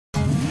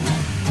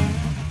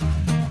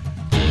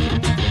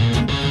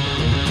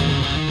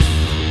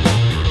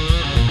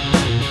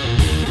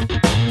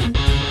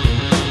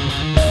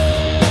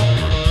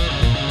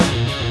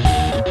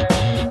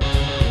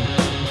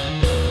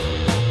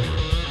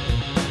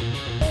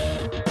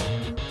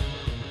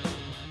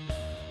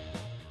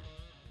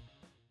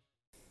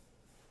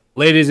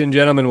Ladies and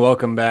gentlemen,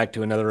 welcome back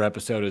to another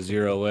episode of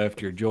Zero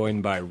Lift. You're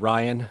joined by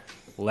Ryan,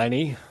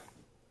 Lenny.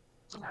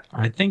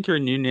 I think your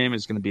new name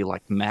is going to be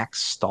like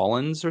Max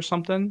Stallings or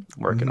something.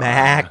 Working on it.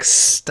 Max Max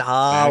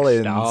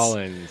Stallings.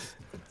 Stallings.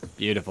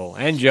 Beautiful.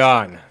 And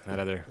John, that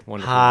other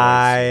wonderful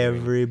Hi, voice.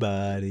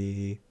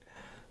 everybody.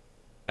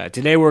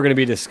 Today we're going to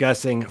be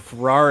discussing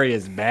Ferrari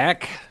is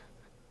back.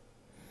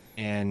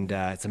 And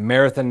it's a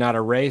marathon, not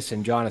a race.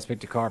 And John has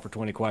picked a car for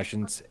 20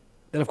 questions.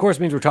 That, of course,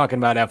 means we're talking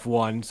about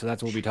F1, so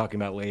that's what we'll be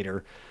talking about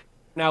later.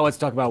 Now let's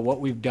talk about what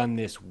we've done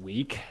this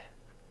week.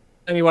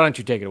 Lenny, why don't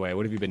you take it away?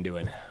 What have you been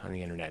doing on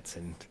the internets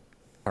and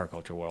car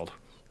culture world?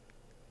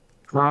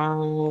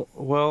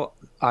 Well,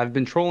 I've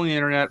been trolling the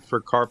internet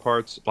for car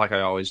parts like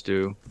I always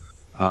do.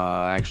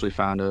 I actually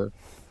found a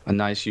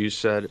nice used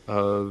set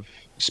of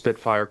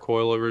Spitfire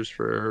coilovers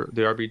for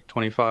the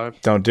RB25.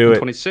 Don't do it.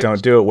 26.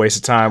 Don't do it. Waste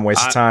of time.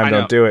 Waste of time. I know.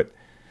 Don't do it.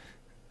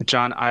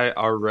 John, I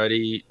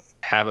already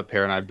have a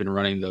pair and I've been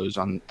running those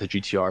on the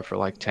GTR for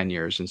like 10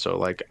 years. And so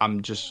like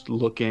I'm just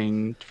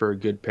looking for a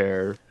good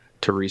pair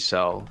to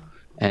resell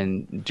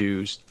and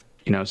do,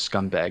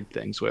 scumbag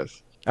things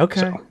with.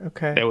 Okay. So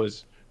Okay. it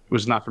was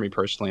not for me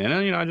personally. And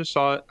I just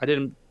saw it. I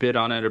didn't bid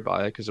on it or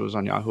buy it because it was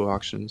on Yahoo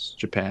Auctions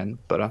Japan.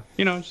 But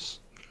just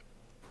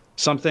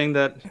something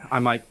that I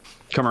might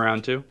come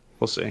around to.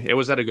 We'll see. It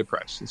was at a good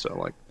price, and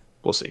so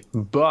we'll see.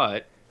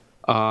 But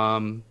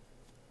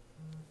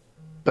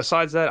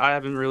besides that, I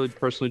haven't really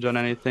personally done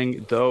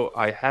anything, though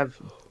I have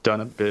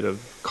done a bit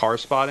of car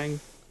spotting.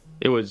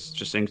 It was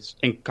just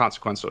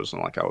inconsequential. It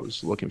wasn't like I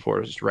was looking for it.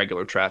 It was just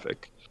regular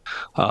traffic.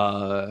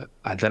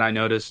 Then I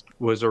noticed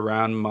was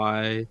around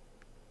my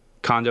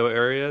condo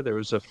area, there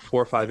was a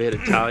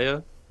 458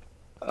 Italia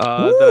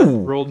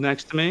that rolled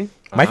next to me.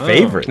 My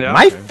favorite. Yeah.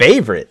 My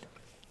favorite.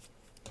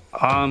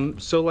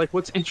 So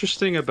what's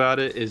interesting about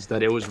it is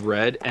that it was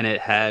red and it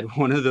had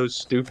one of those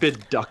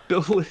stupid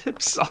duckbill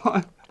lips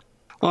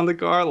on the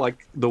car,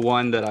 like the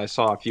one that I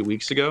saw a few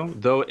weeks ago.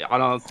 Though I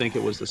don't think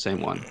it was the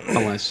same one,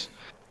 unless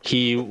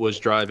he was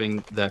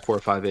driving that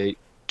 458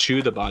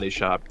 to the body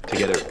shop to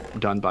get it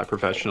done by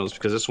professionals,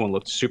 because this one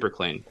looked super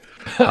clean.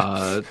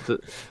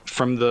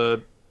 From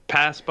the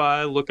pass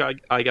by look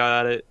I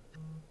got at it,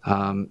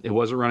 it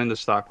wasn't running the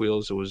stock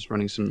wheels. It was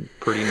running some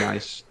pretty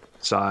nice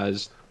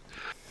sized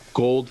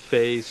gold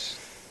face,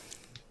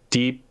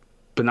 deep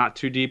but not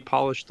too deep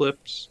polished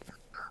lips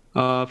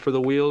for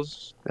the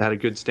wheels. It had a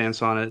good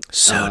stance on it.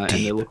 So and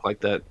deep. they looked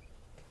like that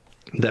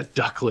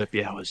duck lip.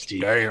 Yeah, it was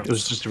deep. Damn. It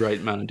was just the right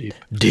amount of deep.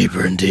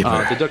 Deeper and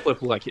deeper. The duck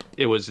lip looked like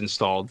it was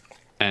installed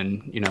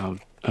and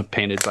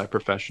painted by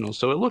professionals,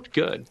 so it looked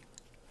good.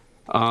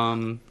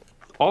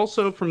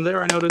 Also from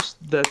there, I noticed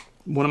that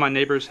one of my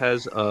neighbors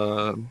has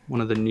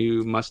one of the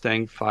new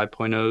Mustang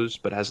 5.0s,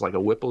 but has like a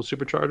Whipple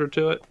supercharger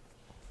to it.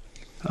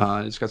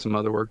 It's got some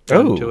other work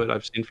done to it.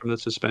 I've seen from the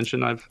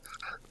suspension. I've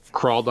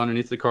crawled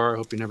underneath the car. I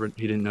hope he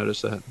didn't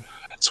notice that.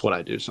 That's what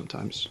I do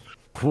sometimes.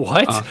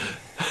 What?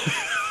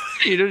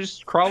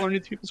 Just crawl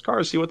underneath people's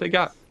cars, see what they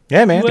got.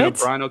 Yeah, man. What?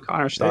 Brian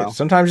O'Connor style. Hey,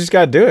 sometimes you just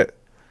gotta do it.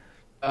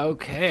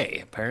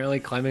 Okay.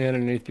 Apparently climbing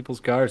underneath people's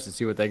cars to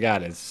see what they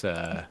got is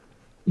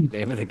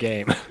name of the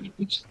game. I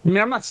mean,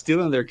 I'm not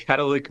stealing their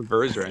catalytic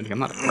converters or anything. I'm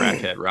not a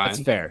crackhead,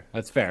 Ryan.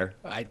 That's fair.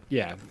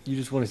 You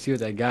just want to see what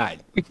they got.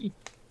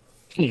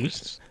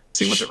 Just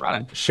see what they're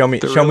running. Show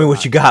me really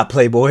what you got,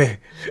 Playboy.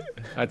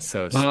 That's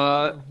so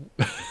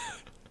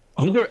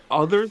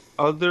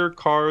Other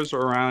cars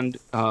around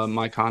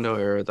my condo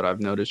area that I've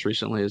noticed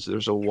recently is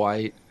there's a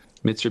white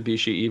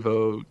Mitsubishi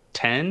Evo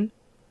 10.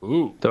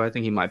 Ooh. Though I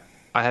think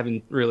I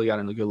haven't really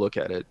gotten a good look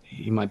at it.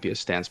 He might be a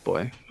stance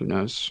boy. Who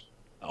knows?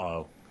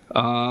 Oh.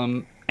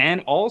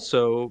 And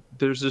also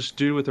there's this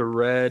dude with a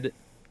red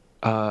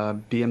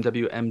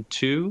BMW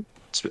M2.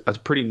 It's a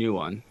pretty new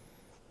one.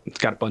 It's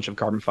got a bunch of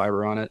carbon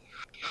fiber on it.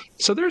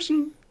 So there's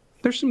some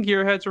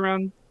gearheads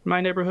around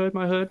my neighborhood,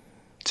 my hood.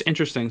 It's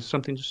interesting.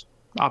 Something, just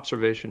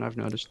observation I've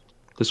noticed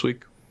this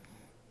week.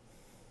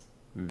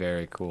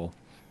 Very cool.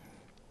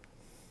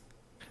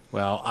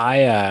 Well,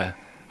 I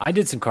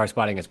did some car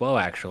spotting as well,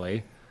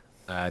 actually.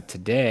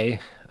 Today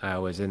I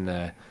was in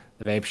the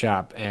vape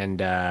shop and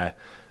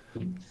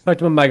talked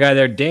to my guy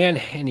there, Dan,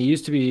 and he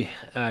used to be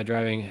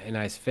driving a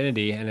nice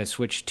Infiniti and has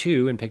switched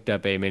to and picked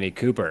up a Mini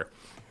Cooper.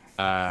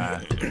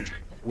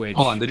 Which,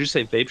 Hold on, did you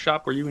say vape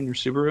shop? Were you in your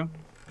Subaru?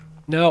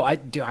 no, I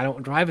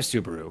don't drive a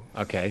Subaru.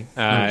 Okay.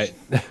 Nice.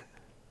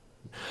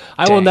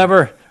 I will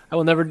never.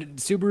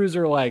 Subarus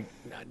are like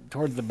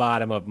towards the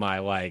bottom of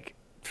my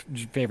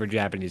favorite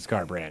Japanese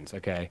car brands.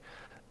 Okay,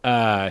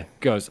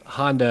 goes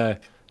Honda,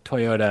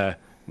 Toyota,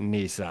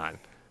 Nissan.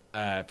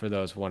 For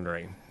those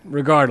wondering.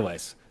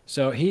 Regardless,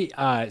 so he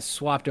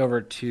swapped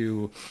over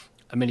to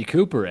a Mini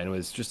Cooper and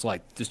was just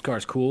like, this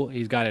car's cool.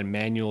 He's got a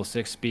manual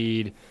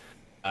 6-speed,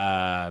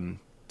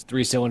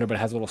 3-cylinder, but it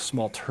has a little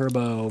small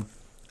turbo.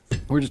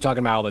 We're just talking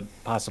about all the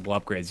possible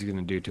upgrades he's going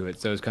to do to it.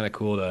 So it's kind of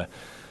cool to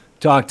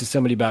talk to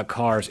somebody about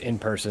cars in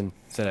person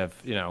instead of,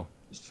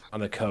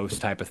 on the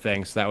coast type of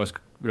thing. So that was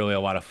really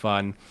a lot of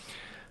fun.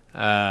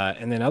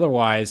 And then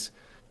otherwise,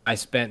 I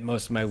spent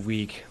most of my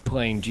week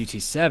playing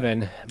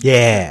GT7.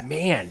 Yeah.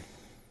 Man,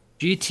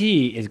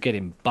 GT is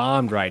getting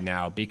bombed right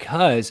now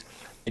because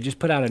they just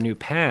put out a new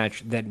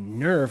patch that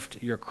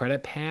nerfed your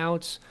credit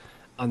payouts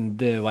on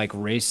the like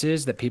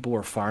races that people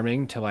were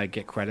farming to like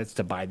get credits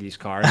to buy these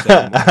cars.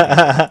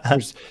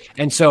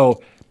 And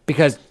so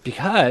because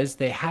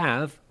they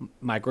have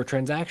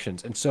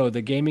microtransactions, and so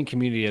the gaming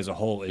community as a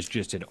whole is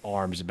just in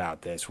arms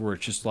about this. Where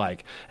it's just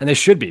like, and they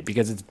should be,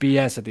 because it's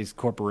BS that these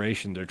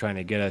corporations are trying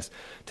to get us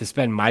to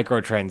spend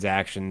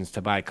microtransactions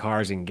to buy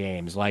cars and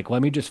games. Like,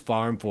 let me just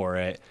farm for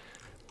it.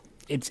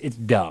 It's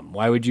dumb.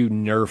 Why would you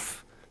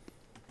nerf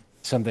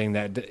something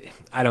that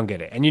I don't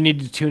get it? And you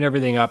need to tune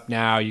everything up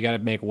now. You got to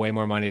make way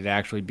more money to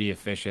actually be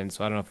efficient.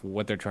 So I don't know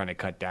what they're trying to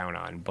cut down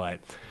on, but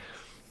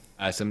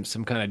some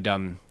kind of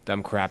dumb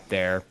crap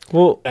there.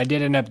 Well, I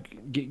did end up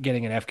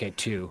getting an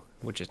FK2,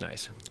 which is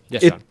nice.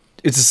 Yes, John.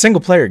 It's a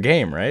single player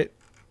game, right?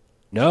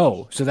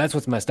 No, so that's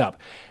what's messed up.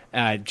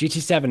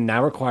 GT7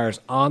 now requires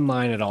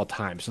online at all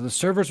times. So the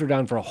servers were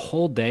down for a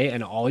whole day,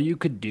 and all you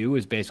could do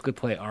is basically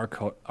play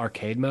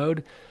arcade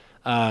mode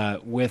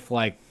with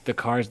like the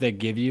cars they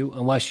give you,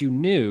 unless you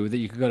knew that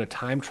you could go to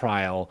time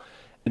trial,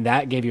 and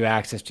that gave you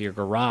access to your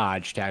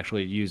garage to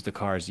actually use the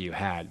cars you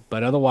had.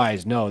 But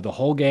otherwise, no, the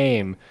whole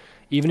game,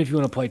 even if you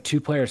want to play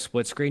 2-player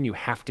split screen, you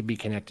have to be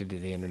connected to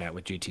the internet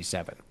with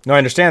GT7. No, I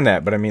understand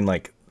that, but I mean,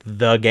 like,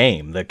 the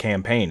game, the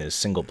campaign is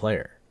single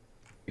player.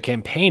 The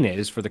campaign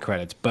is for the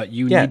credits, but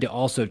you need to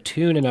also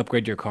tune and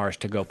upgrade your cars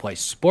to go play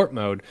sport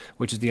mode,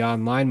 which is the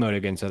online mode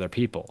against other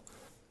people.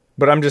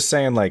 But I'm just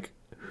saying, like,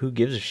 who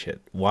gives a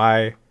shit?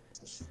 Why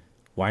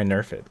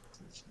nerf it?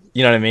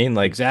 You know what I mean?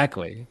 Like,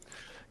 Exactly.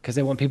 Because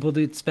they want people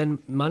to spend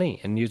money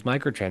and use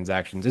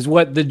microtransactions is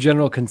what the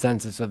general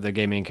consensus of the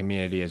gaming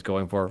community is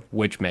going for,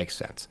 which makes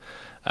sense.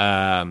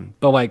 But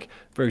like,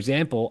 for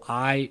example,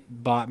 I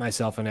bought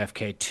myself an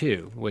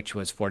FK2, which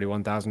was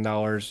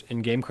 $41,000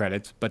 in game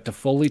credits, but to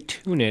fully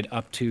tune it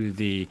up to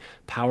the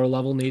power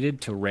level needed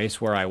to race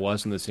where I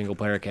was in the single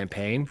player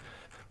campaign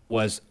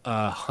was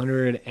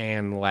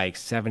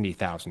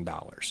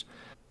 $170,000.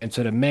 And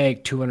so to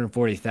make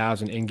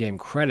 240,000 in-game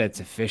credits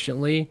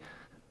efficiently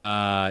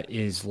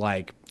is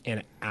like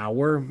an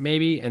hour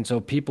maybe. And so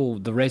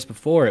the race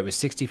before, it was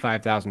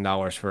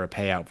 $65,000 for a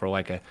payout for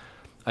like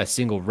a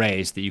single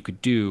race that you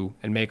could do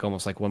and make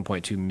almost like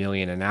 1.2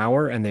 million an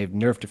hour. And they've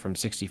nerfed it from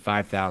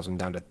 65,000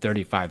 down to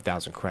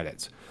 35,000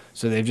 credits.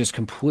 So they've just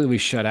completely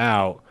shut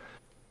out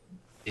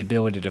the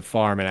ability to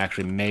farm and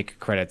actually make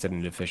credits at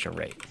an efficient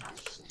rate.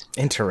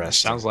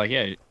 interesting. Sounds like,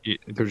 yeah,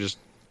 they're just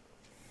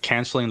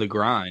canceling the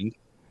grind.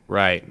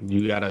 Right.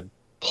 You got to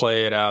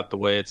play it out the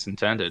way it's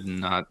intended and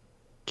not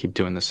keep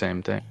doing the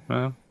same thing.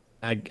 Well,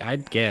 I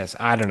guess.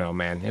 I don't know,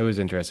 man. It was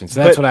interesting.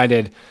 So that's what I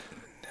did.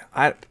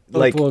 I Like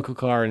like. local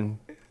car and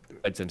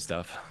and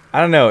stuff.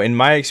 I don't know. In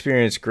my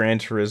experience, Gran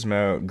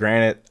Turismo.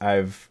 Granted,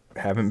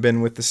 haven't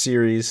been with the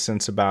series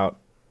since about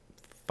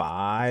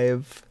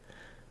 5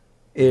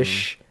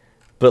 ish.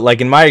 But like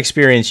in my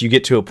experience, you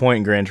get to a point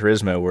in Gran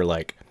Turismo where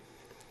like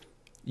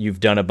you've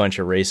done a bunch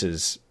of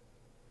races.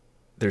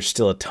 There's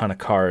still a ton of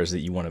cars that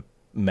you want to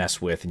mess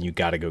with, and you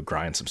got to go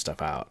grind some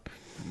stuff out.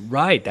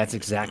 Right, that's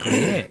exactly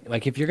it.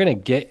 Like if you're gonna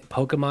get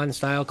Pokemon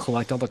style,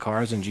 collect all the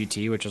cars in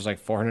GT, which is like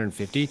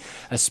 450,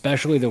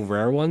 especially the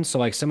rare ones. So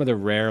like some of the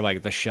rare,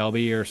 like the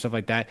Shelby or stuff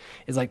like that,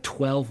 is like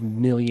 $12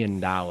 million.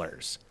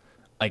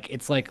 Like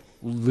it's like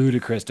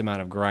ludicrous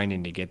amount of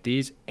grinding to get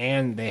these,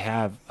 and they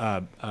have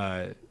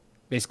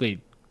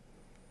basically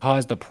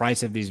caused the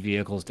price of these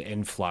vehicles to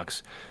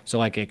influx. So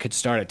like it could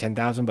start at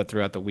 10,000, but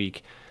throughout the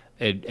week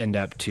it'd end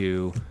up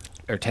to,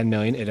 or 10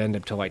 million, it'd end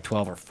up to like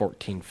 12 or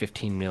 14,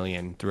 15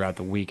 million throughout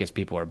the week as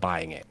people are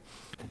buying it.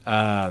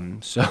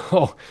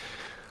 So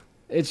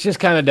it's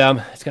just kind of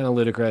dumb. It's kind of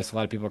ludicrous. A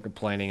lot of people are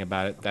complaining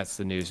about it. That's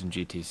the news in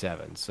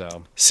GT7.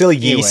 So Silly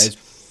geese. anyways,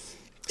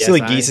 Silly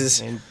yes,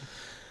 geeses.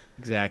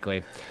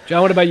 Exactly.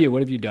 John, what about you?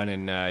 What have you done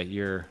in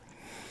your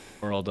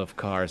world of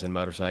cars and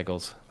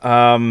motorcycles?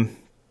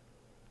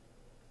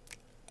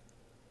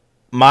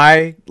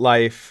 My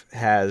life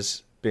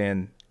has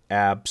been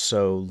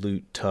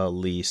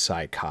absolutely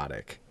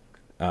psychotic.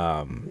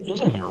 a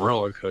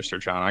roller coaster,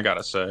 John, I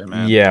gotta say,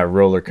 man. Yeah,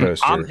 roller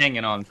coaster. I'm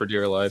hanging on for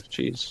dear life.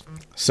 Jeez.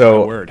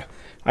 So Word.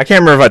 I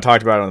can't remember if I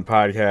talked about it on the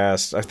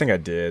podcast. I think I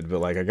did, but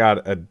like I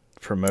got a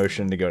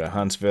promotion to go to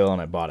Huntsville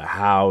and I bought a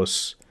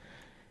house.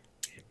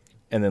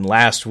 And then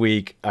last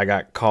week I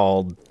got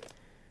called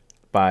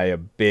by a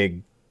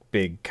big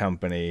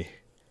company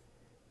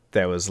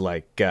that was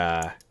like,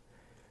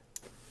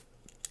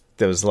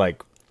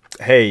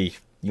 hey,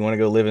 you want to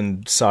go live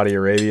in Saudi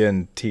Arabia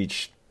and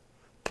teach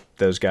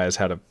those guys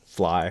how to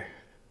fly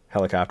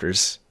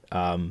helicopters?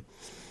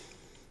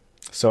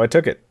 So I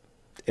took it.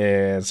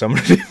 And so I'm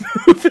going to be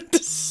moving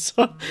to...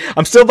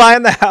 I'm still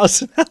buying the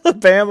house in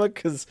Alabama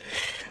because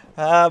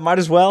might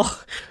as well.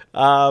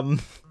 Yeah,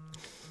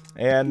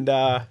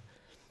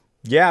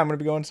 I'm going to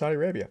be going to Saudi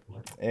Arabia.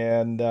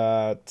 And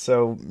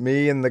so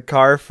me and the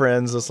car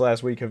friends this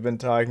last week have been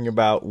talking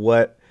about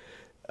what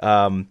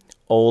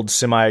old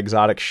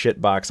semi-exotic shit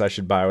box I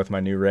should buy with my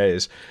new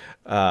Rays.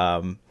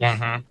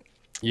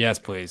 Yes,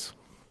 please.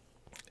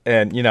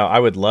 And, you know, I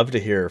would love to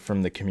hear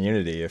from the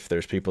community if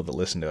there's people that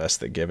listen to us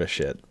that give a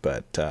shit.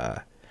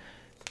 But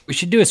we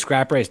should do a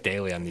scrap race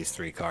daily on these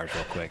 3 cars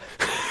real quick.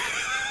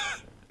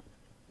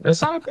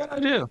 That's not a bad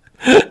idea.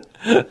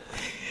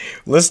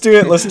 Let's do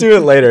it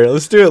later.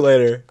 Let's do it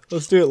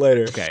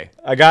later. Okay.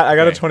 I got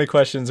Okay. a 20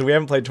 questions, and we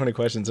haven't played 20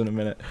 questions in a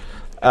minute.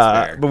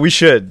 fair. But we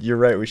should. You're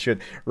right. We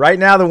should. Right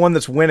now, the one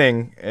that's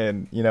winning,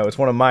 and you know, it's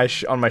one of my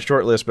on my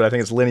short list, but I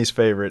think it's Lenny's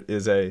favorite,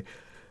 is a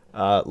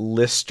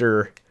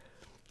Lister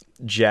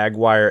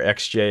Jaguar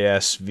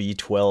XJS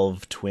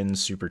V12 twin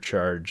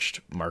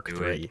supercharged Mark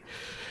Do III.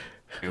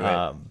 Do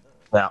it.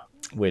 Yeah.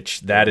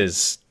 Which that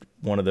is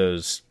one of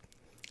those.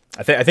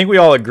 I think we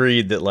all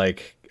agreed that,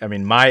 like, I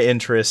mean, my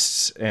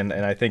interests and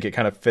I think it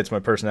kind of fits my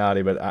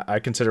personality, but I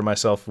consider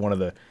myself one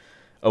of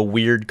a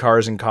weird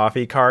cars and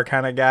coffee car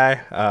kind of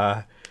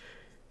guy.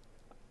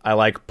 I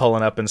like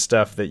pulling up in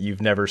stuff that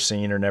you've never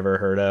seen or never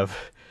heard of.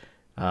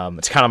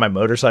 It's kind of my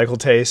motorcycle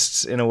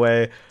tastes in a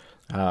way.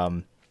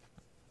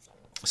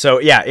 So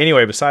yeah,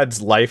 anyway,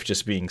 besides life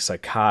just being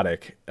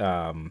psychotic,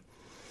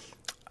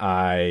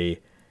 I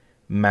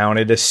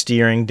mounted a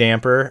steering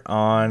damper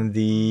on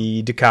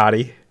the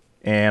Ducati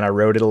and I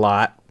rode it a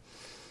lot.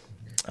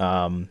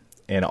 And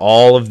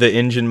all of the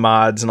engine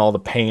mods and all the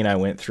pain I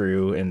went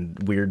through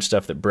and weird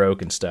stuff that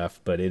broke and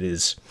stuff, but it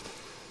is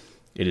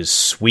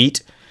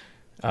sweet.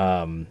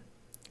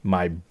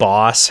 My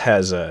boss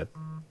has a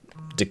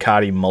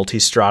Ducati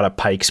Multistrada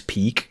Pikes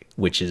Peak,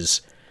 which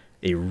is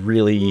a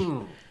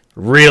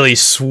really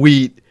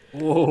sweet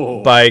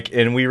bike,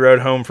 and we rode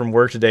home from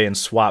work today and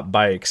swapped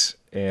bikes,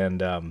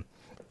 and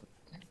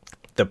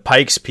the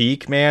Pikes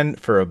Peak, man,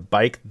 for a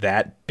bike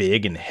that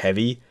big and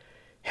heavy,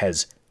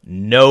 has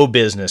no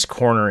business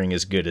cornering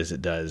as good as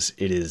it does.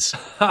 It is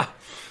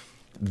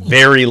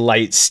very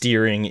light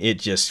steering. It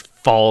just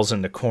falls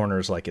into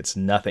corners like it's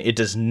nothing. It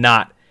does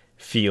not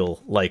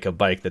feel like a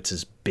bike that's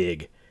as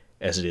big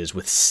as it is,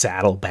 with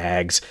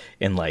saddlebags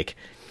and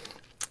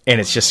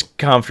it's just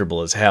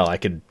comfortable as hell. I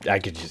could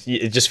just,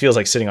 it just feels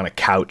like sitting on a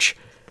couch.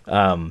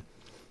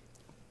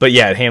 But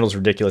yeah, it handles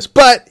ridiculous.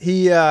 But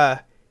he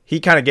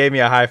kind of gave me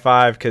a high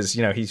five because,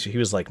 you know, he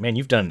was like, man,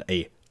 you've done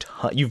a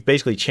ton. You've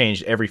basically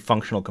changed every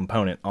functional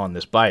component on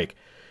this bike,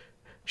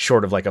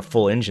 short of like a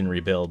full engine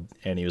rebuild.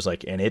 And he was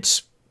like, and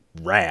it's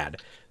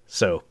rad.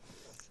 So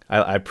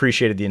I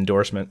appreciated the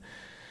endorsement.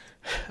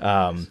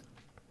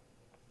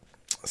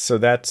 So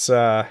that's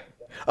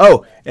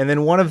oh, and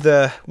then one of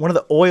the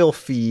oil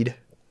feed,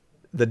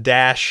 the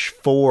Dash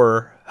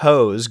 4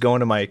 hose going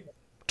to my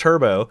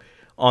turbo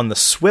on the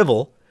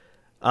swivel,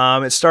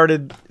 it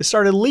started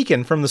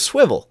leaking from the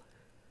swivel.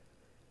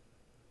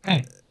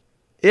 Hey.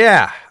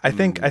 Yeah, I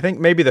think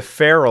maybe the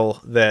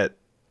ferrule that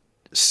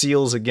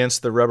seals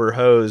against the rubber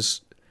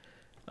hose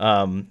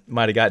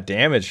might have got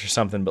damaged or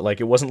something, but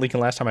like it wasn't leaking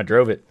last time I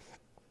drove it.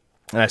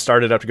 And I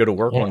started up to go to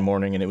work one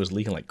morning and it was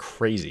leaking like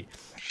crazy.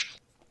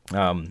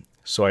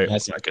 So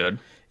That's not good.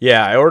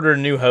 Yeah, I ordered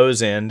a new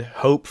hose end.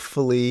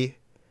 Hopefully,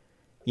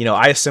 you know,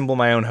 I assemble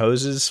my own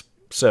hoses,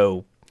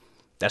 so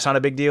that's not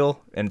a big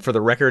deal. And for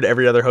the record,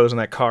 every other hose in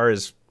that car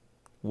is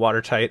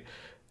watertight.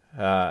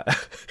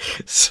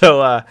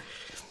 So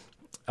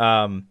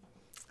I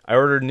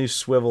ordered a new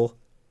swivel,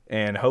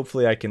 and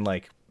hopefully I can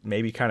like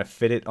maybe kind of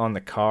fit it on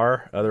the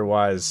car.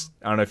 Otherwise,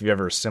 I don't know if you've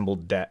ever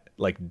assembled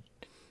like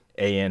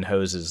AN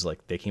hoses.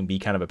 Like they can be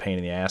kind of a pain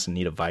in the ass and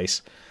need a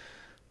vise.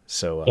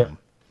 So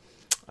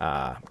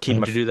Did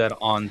you do that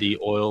on the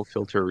oil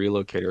filter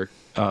relocator?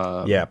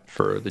 Yeah,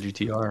 for the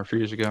GTR a few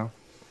years ago.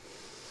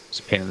 It's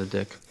a pain in the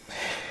dick.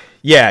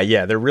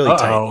 Yeah, they're really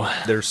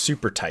tight. They're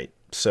super tight.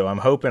 So I'm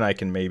hoping I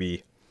can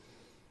leave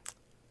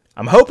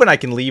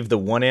the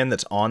one end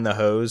that's on the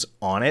hose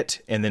on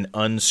it and then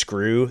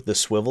unscrew the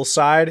swivel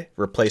side,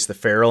 replace the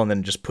ferrule, and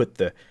then just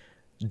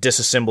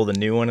disassemble the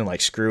new one and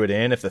like screw it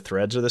in if the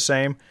threads are the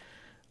same.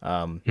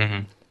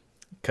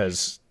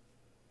 Because,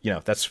 you know,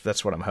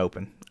 that's what I'm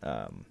hoping.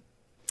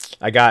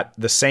 I got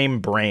the same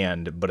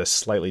brand, but a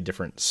slightly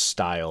different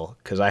style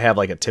because I have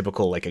like a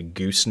typical, like a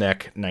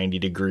gooseneck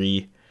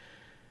 90-degree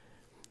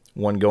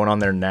one going on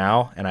there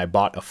now, and I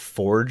bought a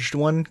forged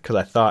one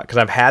because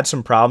I've had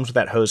some problems with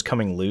that hose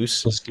coming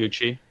loose. It's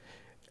Gucci.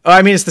 Oh,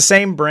 I mean, it's the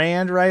same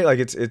brand, right? Like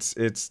it's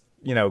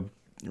you know,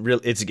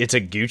 it's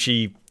a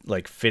Gucci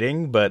like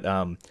fitting, but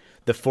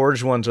the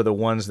forged ones are the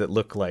ones that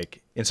look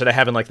like, instead of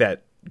having like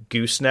that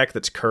gooseneck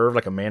that's curved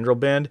like a mandrel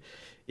bend,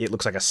 it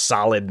looks like a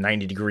solid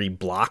 90-degree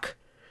block.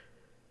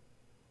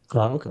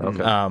 Oh, okay.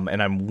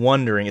 And I'm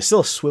wondering, it's still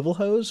a swivel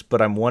hose,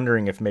 but I'm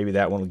wondering if maybe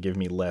that one will give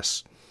me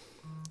less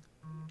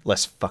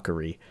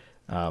fuckery.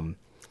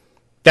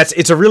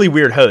 It's a really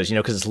weird hose, you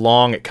know, because it's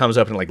long. It comes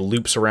up and like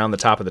loops around the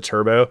top of the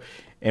turbo.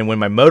 And when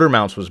my motor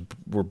mounts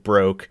were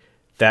broke,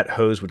 that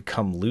hose would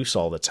come loose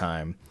all the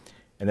time.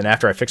 And then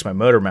after I fixed my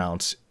motor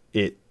mounts,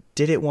 it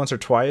did it once or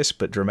twice,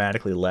 but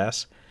dramatically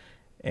less.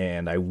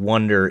 And I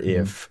wonder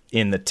if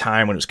in the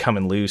time when it was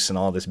coming loose and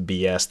all this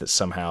BS that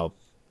somehow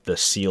the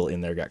seal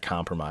in there got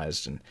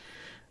compromised,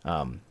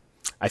 and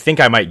I think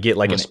I might get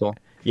like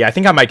I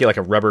think I might get like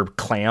a rubber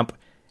clamp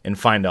and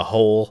find a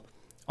hole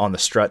on the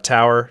strut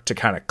tower to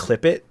kind of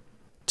clip it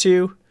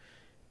to,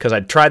 because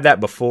I'd tried that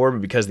before,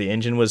 but because the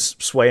engine was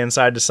swaying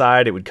side to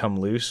side, it would come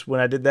loose when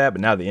I did that.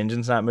 But now the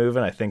engine's not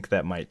moving. I think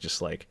that might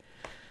just like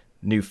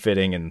new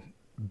fitting and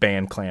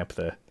band clamp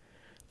the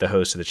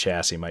hose to the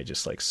chassis might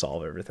just like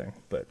solve everything.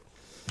 But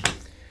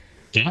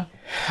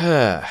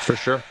yeah, for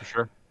sure.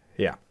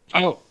 Yeah.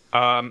 Oh,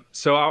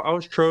 so I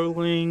was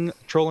trolling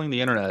the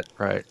internet,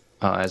 right?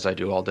 As I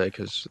do all day,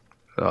 because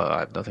I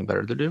have nothing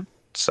better to do.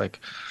 It's like,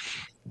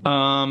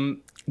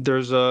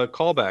 there's a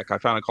callback. I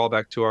found a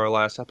callback to our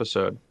last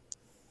episode.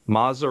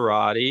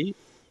 Maserati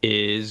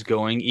is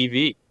going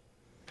EV,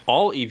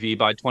 all EV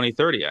by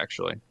 2030,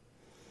 actually.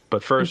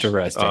 But first,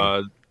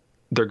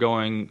 they're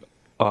going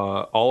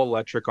all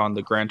electric on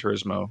the Gran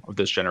Turismo of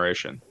this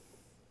generation.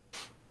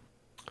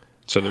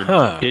 So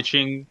they're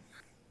ditching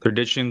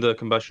the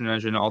combustion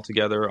engine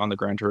altogether on the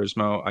Gran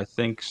Turismo. I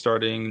think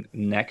starting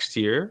next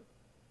year,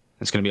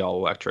 it's going to be all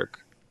electric,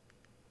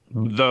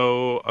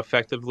 though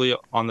effectively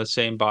on the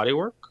same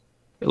bodywork,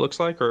 it looks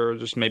like, or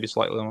just maybe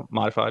slightly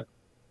modified.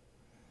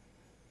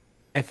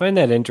 I find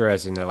that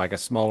interesting that like a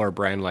smaller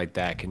brand like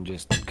that can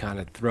just kind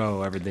of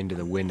throw everything to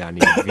the wind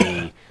on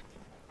EV,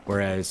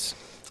 whereas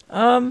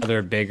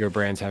other bigger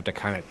brands have to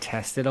kind of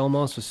test it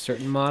almost with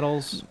certain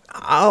models.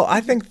 Oh,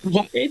 I think.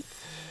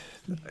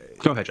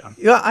 Go ahead, John.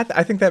 Yeah,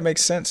 I think that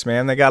makes sense,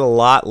 man. They got a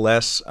lot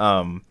less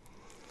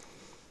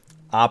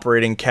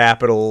operating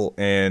capital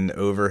and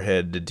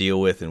overhead to deal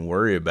with and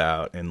worry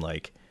about, and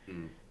like.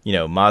 You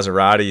know,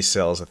 Maserati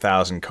sells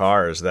 1,000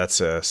 cars.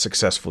 That's a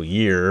successful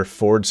year.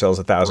 Ford sells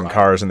 1,000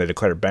 cars and they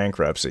declare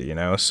bankruptcy. You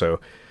know, so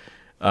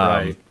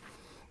I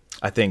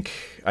think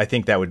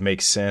that would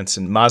make sense.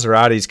 And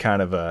Maserati's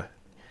kind of a,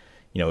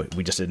 you know,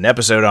 we just did an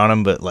episode on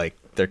them, but like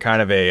they're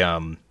kind of a,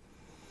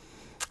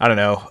 I don't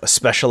know, a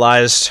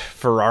specialized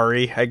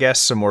Ferrari, I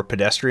guess, a more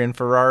pedestrian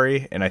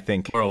Ferrari, and I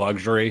think more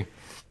luxury.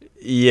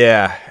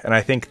 Yeah, and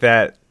I think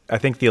the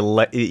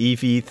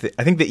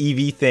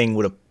EV thing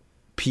would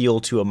appeal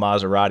to a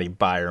Maserati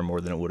buyer more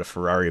than it would a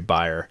Ferrari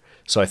buyer.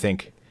 So I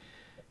think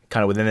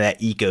kind of within that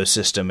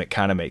ecosystem, it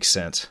kind of makes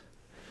sense.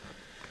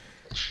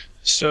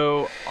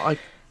 So like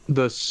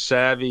the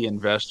savvy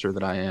investor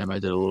that I am, I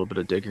did a little bit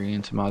of digging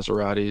into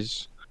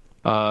Maserati's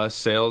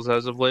sales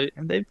as of late,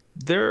 and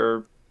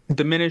they're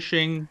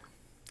diminishing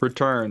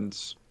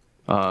returns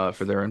for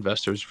their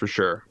investors for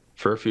sure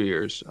for a few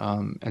years.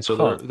 And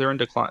so they're in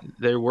decline.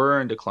 They were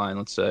in decline,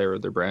 let's say, or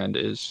their brand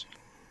is.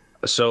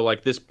 So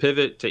like this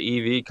pivot to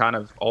EV kind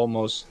of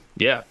almost,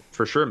 yeah,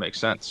 for sure makes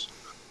sense.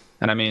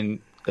 And I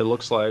mean, it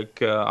looks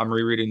like I'm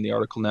rereading the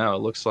article now. It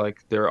looks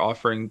like they're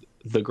offering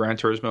the Gran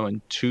Turismo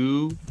in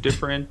two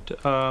different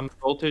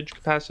voltage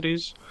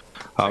capacities,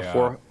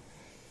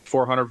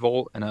 400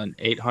 volt and an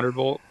 800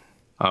 volt,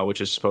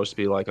 which is supposed to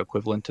be like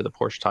equivalent to the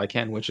Porsche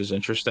Taycan, which is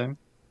interesting.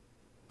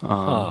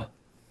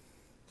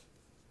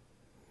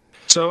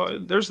 So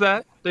there's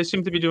that. They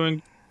seem to be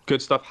doing good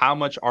stuff. How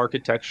much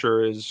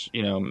architecture is,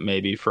 you know,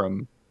 maybe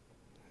from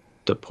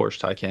the Porsche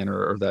Taycan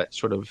or that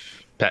sort of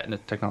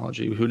patented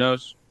technology? Who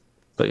knows?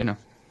 But, you know.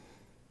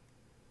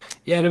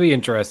 Yeah, it'll be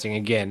interesting.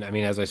 Again, I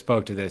mean, as I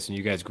spoke to this, and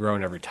you guys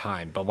grown every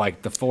time, but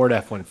like the Ford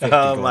F-150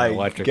 going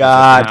electric is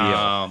a big deal.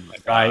 Oh, my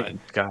God.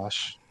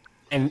 Gosh.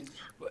 And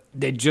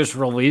they just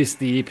released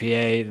the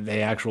EPA, the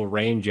actual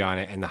range on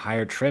it, and the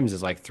higher trims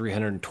is like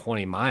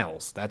 320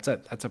 miles. That's a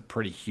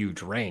pretty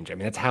huge range. I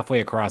mean, that's halfway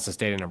across the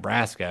state of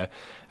Nebraska.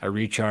 I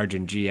recharge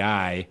in GI,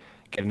 get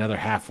another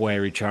halfway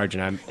recharge,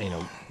 and I'm, you know,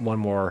 one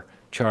more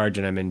charge,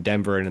 and I'm in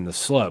Denver and in the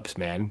slopes,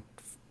 man.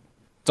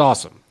 It's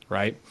awesome,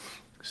 right?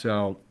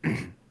 So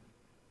you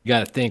got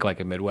to think like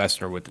a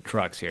Midwesterner with the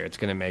trucks here. It's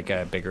going to make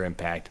a bigger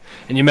impact.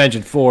 And you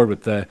mentioned Ford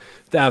with the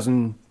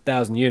 1,000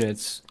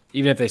 units.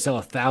 Even if they sell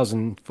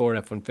 1,000 Ford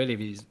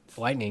F-150s,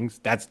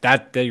 Lightnings,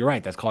 you're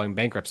right. That's calling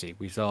bankruptcy.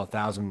 We sell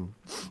 1,000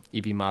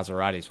 EV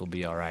Maseratis, we'll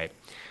be all right.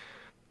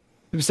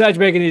 Besides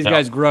making these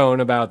guys groan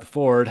about the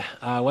Ford,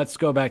 let's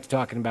go back to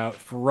talking about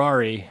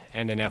Ferrari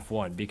and an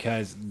F1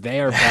 because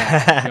they are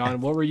back.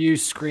 John, what were you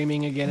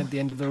screaming again at the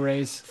end of the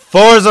race?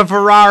 Forza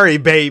Ferrari,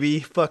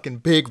 baby! Fucking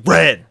big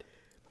red,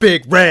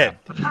 big red.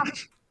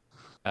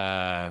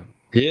 Yeah,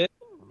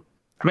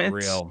 I mean,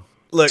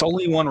 it's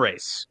only one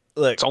race.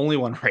 Look, it's only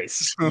one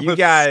race. you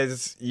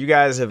guys have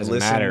Doesn't listened.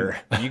 matter.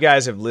 You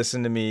guys have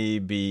listened to me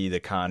be the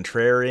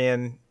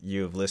contrarian.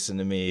 You have listened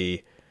to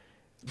me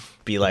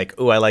be like,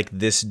 "Oh, I like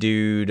this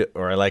dude,"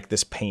 or "I like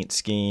this paint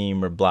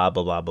scheme," or blah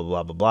blah blah blah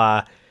blah blah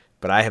blah.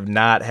 But I have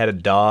not had a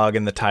dog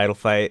in the title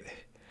fight.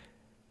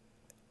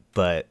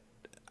 But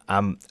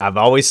I've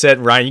always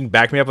said, Ryan, you can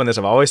back me up on this.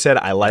 I've always said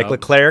I like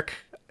Leclerc.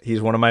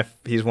 He's one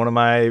of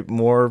my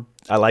more.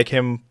 I like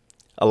him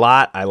a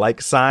lot. I like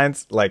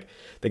Sainz. Like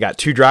they got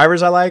two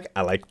drivers I like.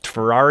 I like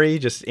Ferrari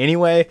just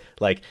anyway.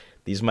 Like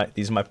these are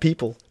my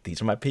people.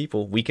 These are my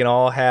people. We can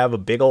all have a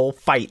big old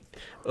fight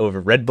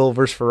over Red Bull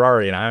versus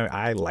Ferrari, and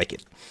I like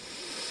it.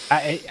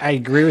 I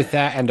agree with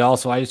that, and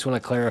also I just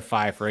want to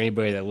clarify for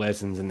anybody that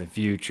listens in the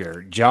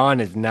future,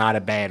 John is not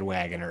a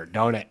bandwagoner.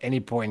 Don't at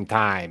any point in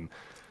time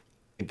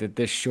think that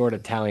this short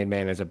Italian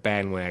man is a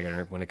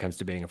bandwagoner when it comes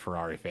to being a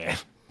Ferrari fan,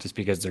 just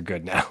because they're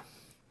good now.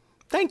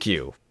 Thank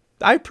you.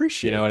 I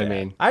appreciate. You know what that. I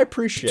mean? I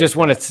appreciate. Just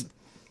want to,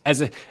 as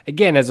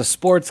a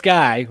sports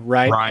guy,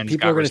 right? Ryan's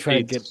People are got going to try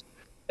to receipts.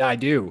 get. I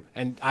do,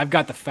 and I've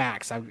got the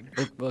facts. I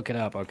look it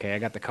up. Okay, I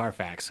got the car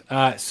facts.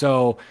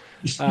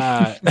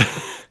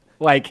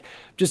 Like,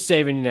 just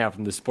saving you now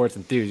from the sports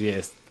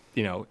enthusiast.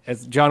 You know,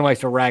 as John likes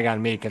to rag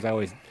on me because I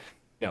always,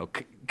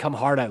 come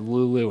hard at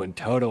Lulu and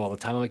Toto all the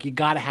time. I'm like, you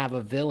got to have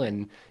a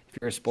villain if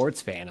you're a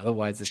sports fan,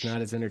 otherwise it's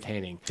not as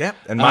entertaining. Yeah,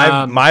 and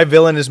my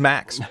villain is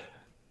Max.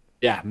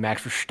 Yeah,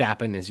 Max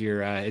Verstappen is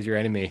your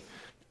enemy,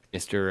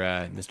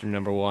 Mr.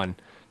 Number One.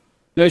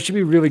 No, it should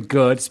be really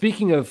good.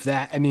 Speaking of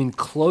that, I mean,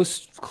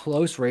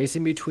 close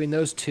racing between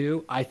those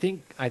two. I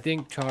think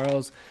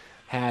Charles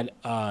had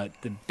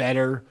the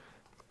better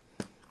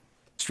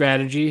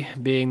strategy,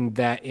 being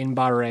that in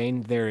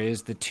Bahrain there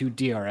is the two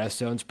DRS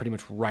zones pretty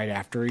much right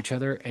after each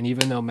other, and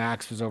even though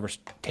Max was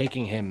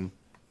overtaking him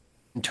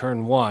in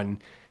turn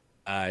 1,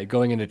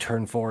 going into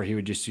turn 4, he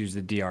would just use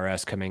the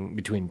DRS coming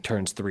between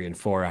turns 3 and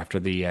 4 after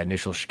the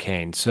initial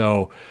chicane.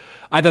 So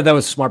I thought that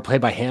was smart play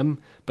by him,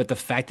 but the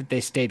fact that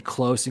they stayed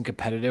close and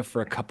competitive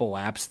for a couple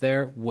laps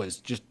there was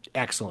just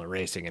excellent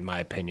racing, in my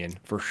opinion,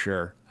 for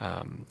sure.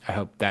 I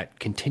hope that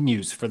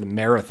continues for the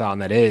marathon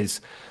that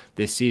is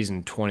this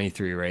season,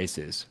 23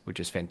 races, which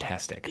is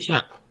fantastic.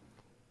 Yeah.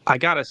 I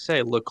gotta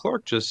say,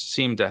 Leclerc just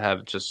seemed to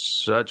have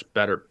just such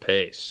better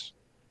pace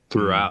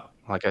throughout.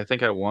 Like, I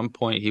think at one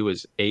point he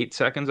was 8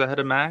 seconds ahead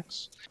of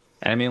Max.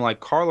 And I mean,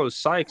 like, Carlos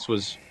Sykes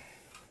was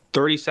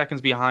 30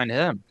 seconds behind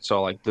him.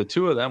 So, like, the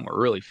two of them were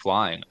really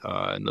flying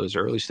in those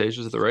early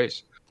stages of the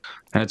race.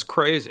 And it's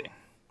crazy.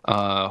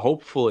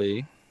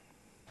 Hopefully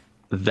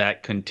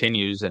that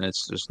continues and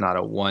it's just not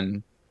a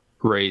one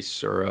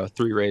race or a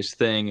 3-race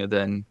thing. And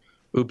then,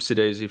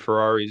 oopsie-daisy,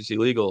 Ferrari's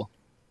illegal.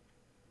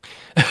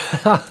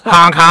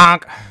 Honk,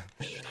 honk.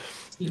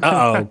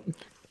 Uh-oh.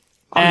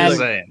 I'm just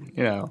saying,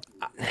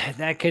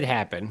 That could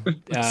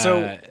happen.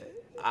 So,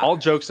 all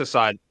jokes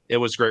aside, it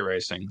was great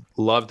racing.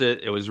 Loved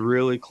it. It was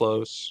really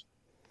close.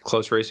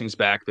 Close racing's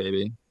back,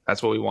 baby.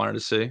 That's what we wanted to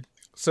see.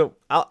 So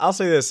I'll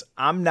say this: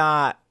 I'm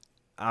not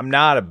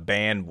a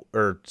band,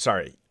 or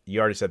sorry, you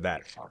already said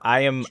that.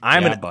 I am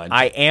an underdogger.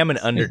 I am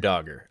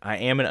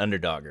an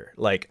underdogger.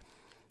 Like,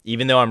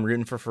 even though I'm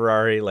rooting for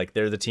Ferrari, like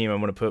they're the team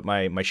I'm going to put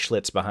my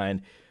Schlitz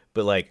behind.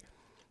 But like,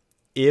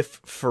 if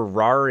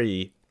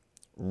Ferrari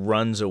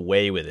runs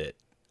away with it,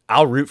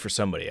 I'll root for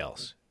somebody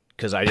else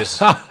because I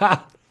just, you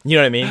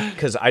know what I mean?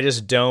 Because I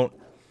just don't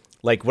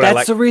like what I like.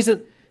 That's the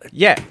reason.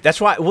 Yeah, that's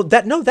why. Well,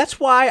 that's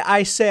why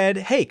I said,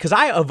 hey, because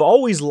I have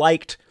always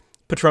liked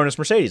Petronas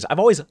Mercedes. I've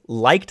always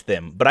liked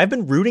them, but I've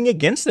been rooting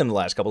against them the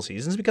last couple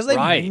seasons because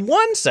they've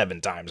won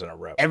 7 times in a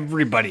row.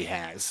 Everybody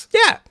has.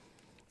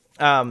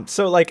 Yeah.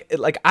 So like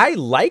I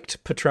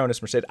liked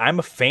Petronas Mercedes. I'm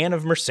a fan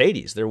of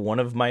Mercedes. They're one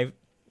of my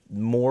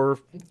more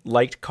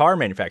liked car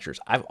manufacturers.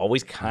 I've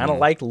always kind of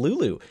liked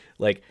Lulu.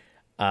 Like,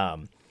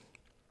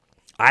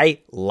 I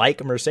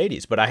like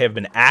Mercedes, but I have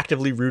been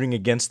actively rooting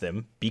against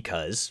them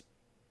because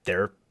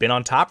they're been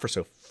on top for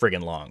so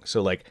friggin' long.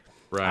 So like,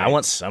 I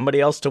want somebody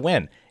else to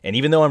win. And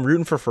even though I'm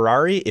rooting for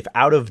Ferrari, if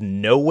out of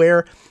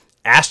nowhere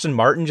Aston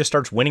Martin just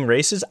starts winning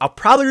races, I'll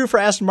probably root for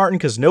Aston Martin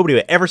because nobody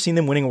had ever seen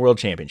them winning a world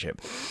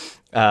championship.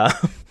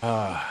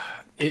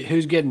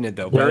 Who's getting it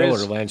though? Vettel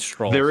or Lance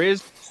Stroll? There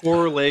is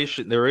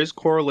correlation. There is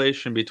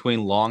correlation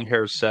between long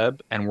hair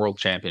Seb and world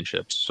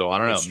championships. So I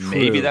don't know.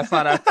 Maybe that's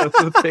not out of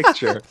the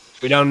picture.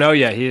 We don't know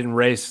yet. He didn't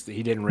race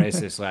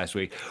this last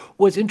week.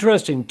 What's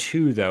interesting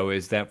too, though,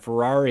 is that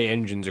Ferrari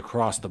engines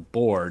across the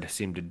board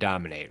seem to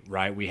dominate.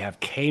 Right? We have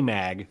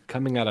K-Mag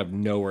coming out of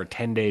nowhere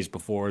 10 days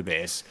before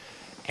this,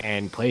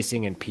 and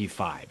placing in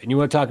P5. And you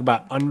want to talk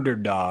about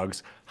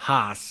underdogs?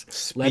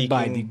 Haas, led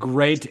by the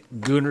great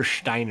Gunnar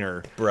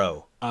Steiner,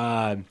 Bro.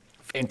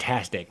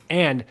 Fantastic.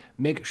 And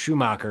Mick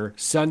Schumacher,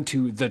 son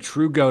to the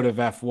true GOAT of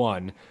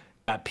F1,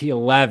 at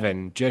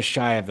P11, just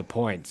shy of the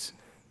points.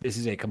 This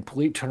is a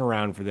complete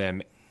turnaround for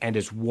them, and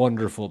it's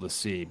wonderful to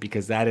see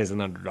because that is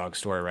an underdog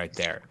story right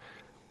there.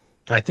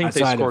 I think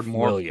they Outside scored of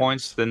more Williams.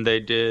 points than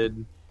they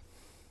did.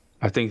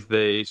 I think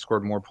they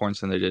scored more points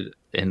than they did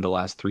in the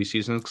last 3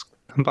 seasons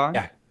combined.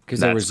 Yeah,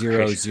 because there were That's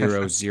 0, crazy.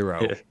 0,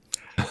 0.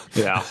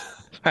 Yeah.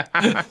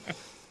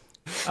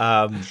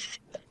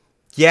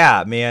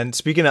 Yeah, man.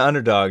 Speaking of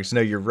underdogs,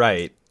 no, you're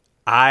right.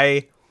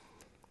 I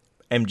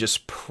am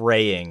just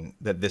praying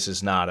that this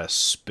is not a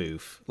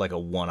spoof, like a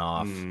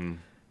one-off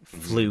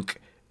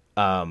fluke.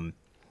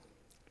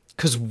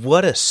 Because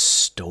what a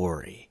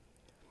story.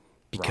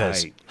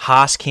 Because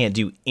Haas can't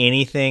do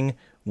anything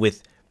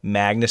with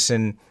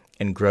Magnussen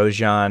and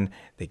Grosjean.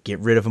 They get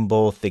rid of them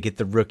both. They get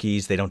the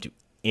rookies. They don't do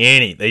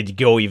any. They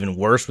go even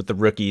worse with the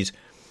rookies.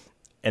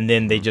 And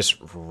then they just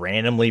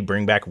randomly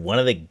bring back one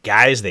of the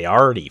guys they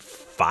already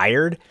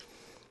fired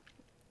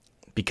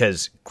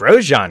because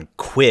Grosjean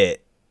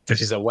quit.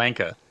 She's a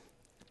wanker.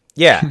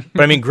 Yeah,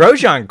 but I mean,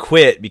 Grosjean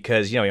quit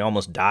because he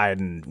almost died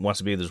and wants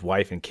to be with his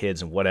wife and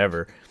kids and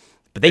whatever.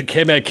 But they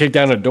K-Mag kicked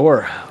down a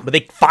door. But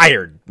they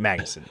fired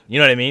Magnussen. You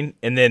know what I mean?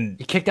 And then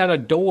He kicked out a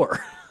door.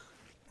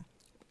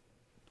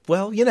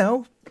 well,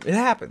 it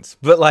happens.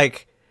 But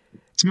like,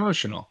 It's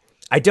emotional.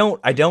 I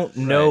don't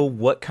know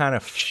what kind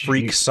of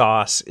freak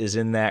sauce is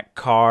in that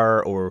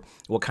car or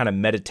what kind of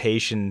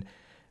meditation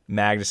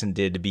Magnussen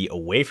did to be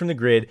away from the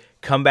grid,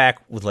 come back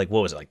with like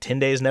 10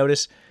 days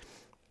notice.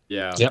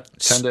 Yeah. Yep.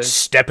 10 days.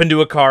 Step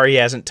into a car he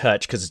hasn't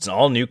touched because it's an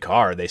all new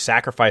car. They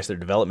sacrificed their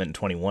development in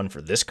 21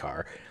 for this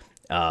car.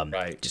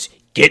 Right. Just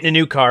get in a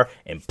new car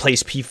and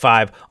place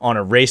P5 on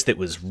a race that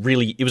was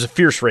it was a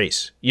fierce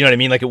race. You know what I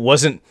mean? Like it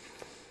wasn't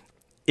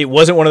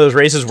one of those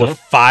races where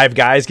 5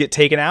 guys get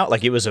taken out.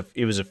 Like it was a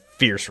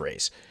fierce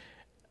race.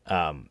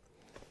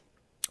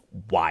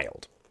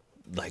 Wild.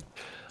 Like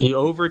The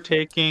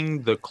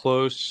overtaking, the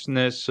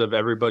closeness of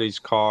everybody's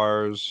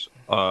cars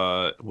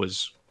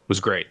was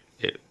great.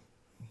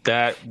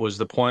 That was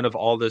the point of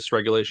all this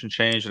regulation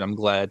change, and I'm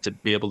glad to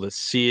be able to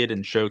see it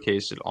and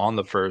showcase it on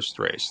the first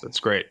race. That's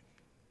great.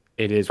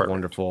 It is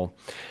wonderful.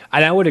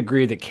 And I would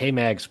agree that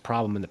K-Mag's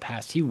problem in the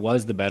past, he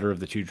was the better of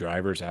the 2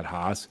 drivers at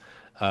Haas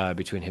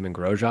between him and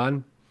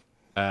Grosjean.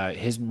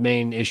 His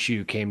main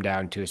issue came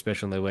down to,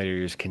 especially in the later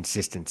years,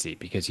 consistency,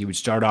 because he would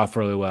start off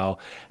really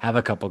well, have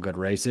a couple good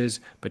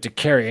races, but to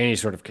carry any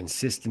sort of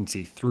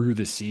consistency through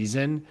the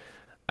season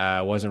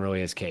wasn't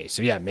really his case.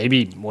 So yeah,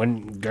 maybe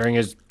during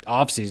his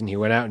off season, he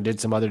went out and did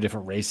some other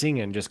different racing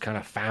and just kind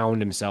of found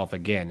himself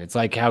again. It's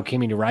like how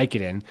Kimi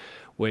Räikkönen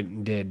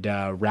did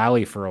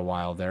rally for a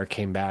while there,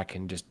 came back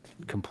and just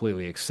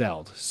completely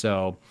excelled.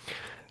 So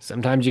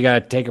sometimes you got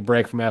to take a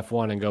break from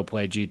F1 and go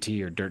play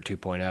GT or Dirt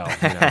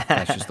 2.0.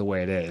 That's just the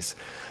way it is.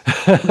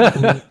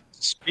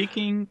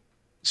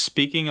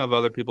 Speaking of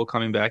other people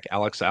coming back,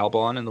 Alex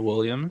Albon in the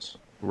Williams,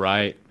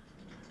 Right.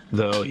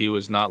 though he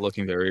was not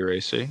looking very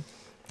racy.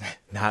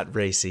 not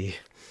racy.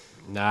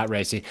 Not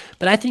racy.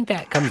 But I think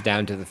that comes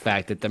down to the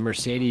fact that the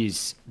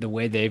Mercedes, the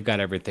way they've got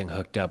everything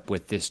hooked up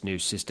with this new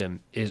system,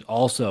 is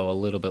also a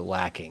little bit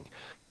lacking.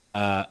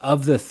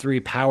 Of the 3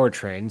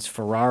 powertrains,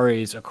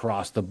 Ferraris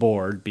across the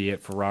board, be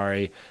it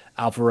Ferrari,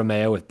 Alfa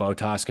Romeo with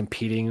Bottas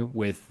competing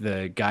with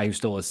the guy who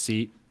stole his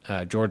seat,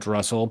 George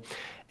Russell,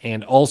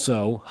 and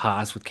also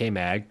Haas with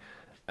K-Mag,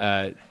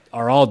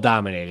 are all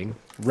dominating.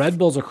 Red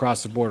Bulls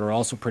across the board are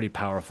also pretty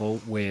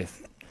powerful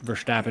with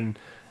Verstappen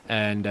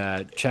and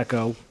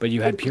Checo, but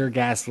you had Pierre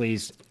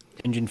Gasly's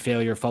engine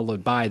failure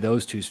followed by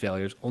those 2's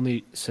failures.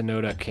 Only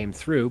Tsunoda came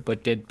through,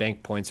 but did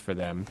bank points for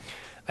them.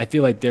 I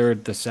feel like they're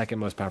the second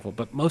most powerful,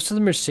 but most of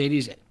the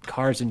Mercedes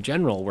cars in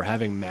general were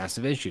having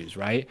massive issues,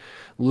 right?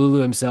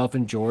 Lulu himself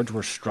and George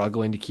were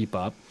struggling to keep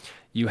up.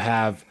 You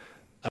have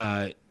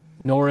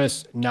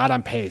Norris not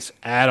on pace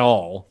at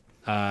all,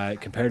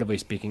 comparatively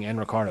speaking, and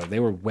Ricciardo. They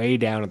were way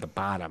down at the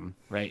bottom,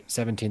 right?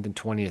 17th and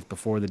 20th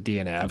before the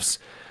DNFs.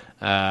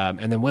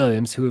 And then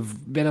Williams, who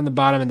have been on the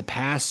bottom in the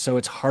past, so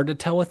it's hard to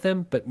tell with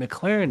them. But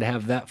McLaren to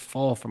have that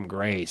fall from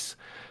grace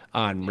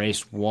on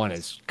race 1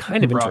 is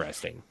kind of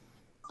interesting.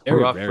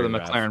 Rough for the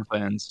McLaren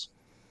fans.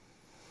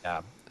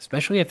 Yeah,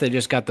 especially if they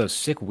just got those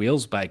sick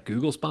wheels by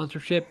Google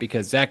sponsorship,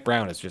 because Zach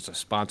Brown is just a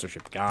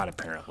sponsorship god,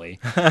 apparently.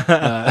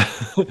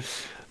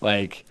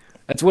 Like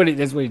that's what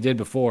he did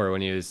before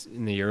when he was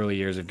in the early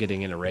years of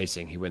getting into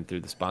racing. He went through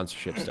the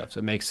sponsorship stuff, so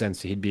it makes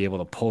sense that he'd be able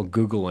to pull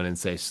Google in and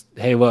say,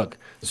 "Hey, look,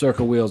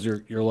 Circle Wheels,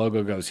 your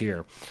logo goes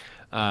here,"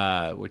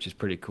 which is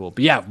pretty cool.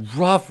 But yeah,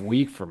 rough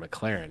week for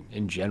McLaren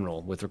in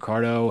general, with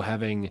Ricciardo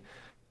having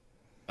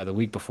the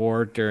week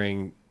before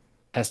during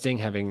testing,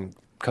 having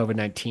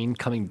COVID-19,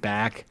 coming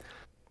back,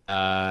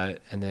 and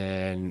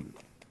then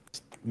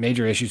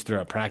major issues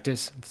throughout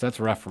practice. So that's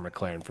rough for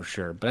McLaren for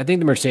sure. But I think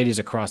the Mercedes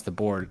across the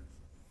board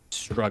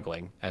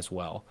struggling as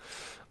well.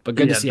 But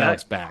good to see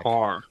Alex back.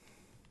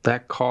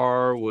 That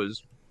car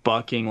was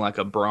bucking like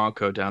a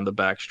Bronco down the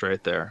back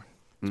straight there.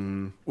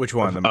 Which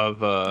one? Of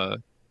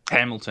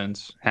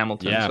Hamilton's.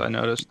 Yeah. I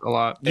noticed a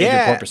lot.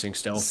 Yeah. Porpoising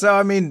still. So,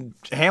 I mean,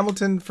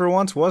 Hamilton for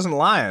once wasn't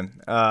lying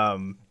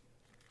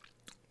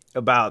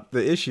about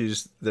the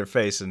issues they're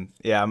facing.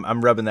 Yeah,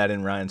 I'm rubbing that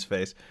in Ryan's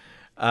face.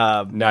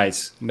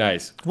 Nice.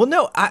 Well,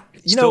 no,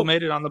 Still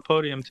made it on the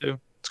podium too.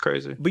 It's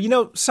crazy. But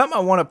something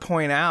I want to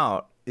point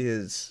out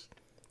is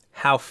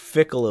how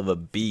fickle of a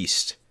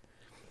beast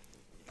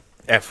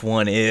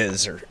F1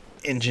 is, or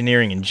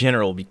engineering in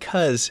general,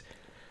 because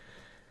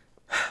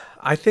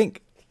I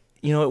think,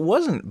 it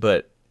wasn't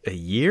but a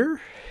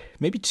year,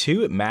 maybe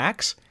 2 at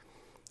max,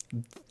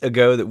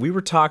 ago that we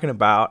were talking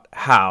about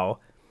how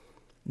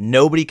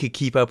nobody could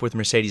keep up with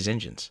Mercedes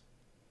engines.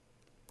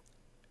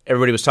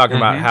 Everybody was talking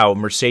about how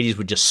Mercedes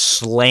would just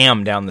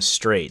slam down the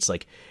straights,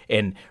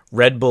 and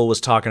Red Bull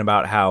was talking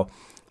about how,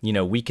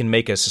 we can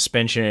make a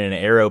suspension and an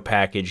aero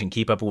package and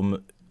keep up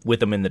with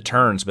them in the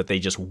turns, but they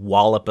just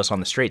wallop us on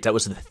the straights. That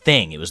was the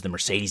thing. It was the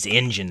Mercedes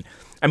engine.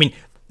 I mean,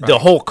 the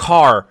whole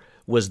car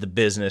was the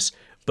business,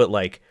 but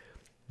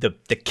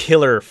the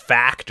killer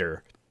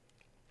factor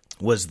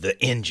was the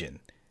engine.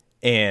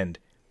 And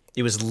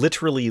it was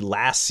literally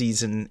last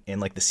season and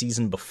like the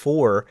season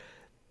before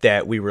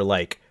that we were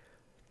like,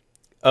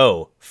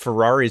 oh,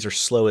 Ferraris are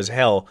slow as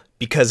hell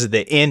because of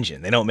the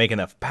engine. They don't make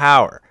enough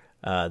power.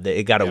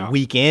 They got a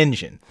weak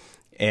engine.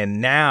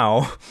 And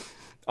now,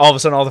 all of a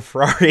sudden, all the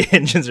Ferrari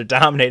engines are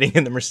dominating,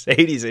 and the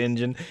Mercedes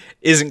engine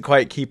isn't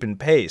quite keeping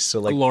pace. So,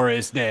 like,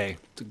 glorious day.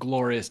 It's a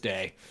glorious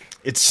day.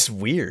 It's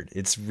weird.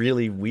 It's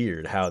really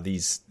weird how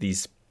these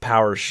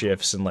power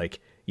shifts and, like,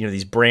 you know,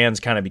 these brands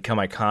kind of become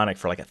iconic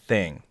for like a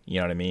thing. You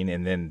know what I mean?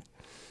 And then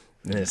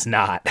it's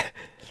not.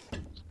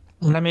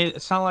 I mean,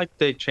 it's not like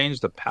they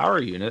changed the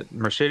power unit.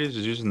 Mercedes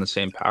is using the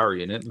same power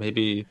unit.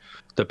 Maybe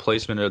the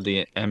placement of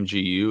the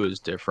MGU is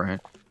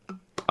different.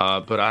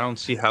 But I don't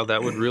see how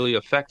that would really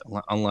affect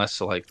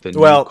unless like the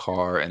new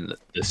car and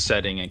the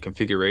setting and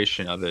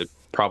configuration of it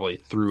probably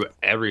threw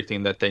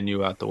everything that they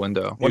knew out the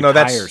window. Well, no,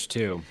 that's tires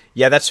too.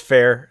 Yeah, that's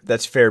fair.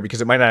 That's fair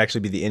because it might not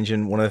actually be the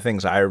engine. One of the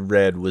things I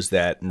read was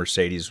that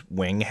Mercedes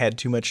wing had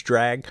too much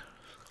drag.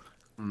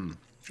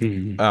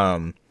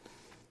 That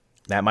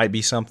might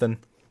be something.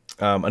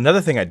 Another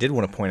thing I did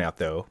want to point out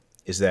though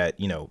is that,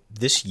 you know,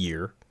 this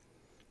year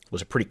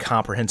was a pretty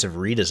comprehensive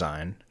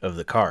redesign of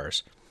the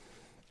cars.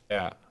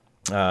 Yeah.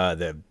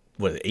 The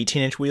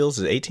 18-inch wheels?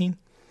 Is it 18?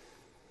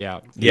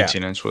 Yeah.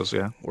 18-inch wheels,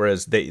 yeah.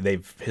 Whereas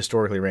they've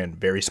historically ran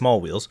very small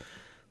wheels.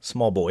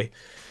 Small boy.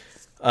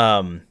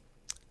 And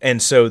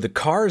so the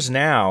cars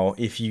now,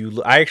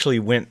 I actually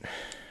went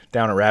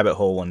down a rabbit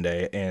hole one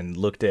day and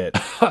looked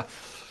at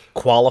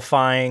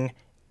qualifying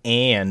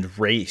and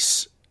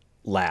race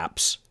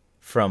laps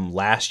from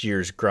last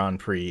year's Grand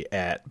Prix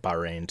at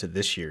Bahrain to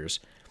this year's.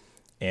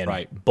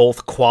 And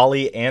both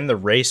quali and the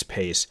race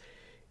pace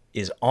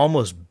is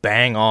almost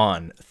bang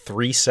on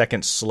 3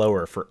 seconds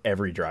slower for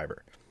every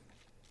driver.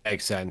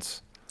 Makes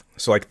sense.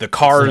 So like the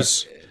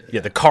cars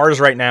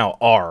right now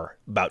are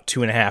about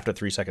 2.5 to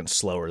 3 seconds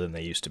slower than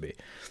they used to be.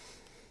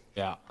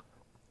 Yeah.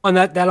 And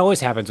that always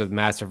happens with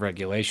massive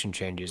regulation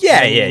changes.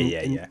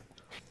 Yeah.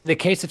 The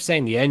case of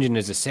saying the engine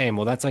is the same,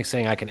 well, that's like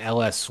saying I can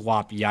LS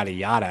swap yada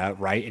yada,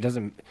 right? It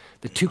doesn't.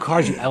 The two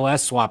cars you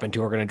LS swap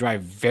into are going to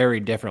drive very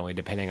differently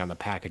depending on the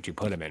package you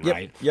put them in,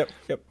 right? Yep.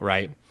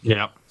 Right.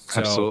 Yeah. So,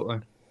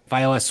 absolutely. If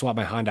I LS swap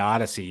my Honda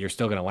Odyssey, you're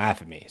still going to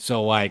laugh at me.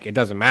 So like, it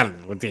doesn't matter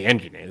what the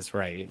engine is,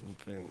 right?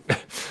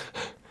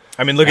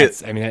 I mean, look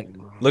at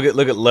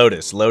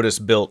Lotus. Lotus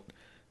built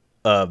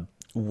a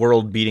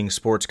world-beating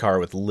sports car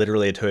with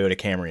literally a Toyota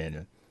Camry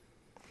engine.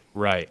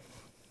 Right.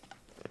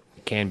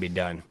 It can be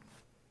done.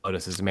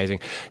 Lotus is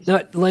amazing.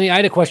 Now, Lenny, I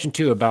had a question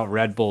too about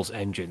Red Bull's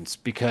engines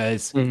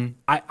because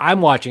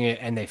I'm watching it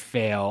and they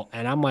fail,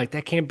 and I'm like,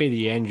 that can't be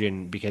the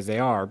engine because they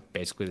are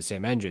basically the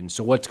same engine.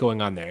 So what's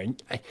going on there?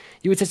 And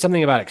you had said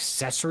something about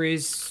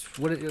accessories.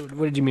 What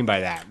did you mean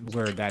by that?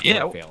 Where that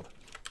failed?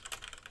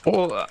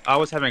 Well, I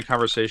was having a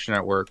conversation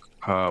at work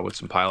with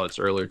some pilots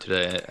earlier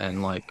today,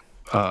 and like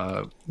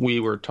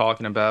we were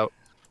talking about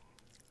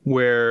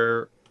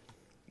where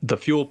the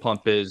fuel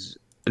pump is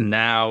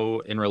now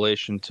in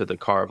relation to the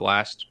car of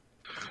last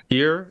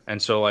year, and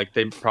so like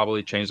they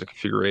probably changed the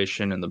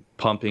configuration and the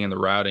pumping and the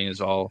routing is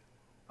all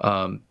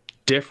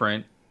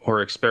different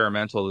or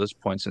experimental at this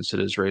point since it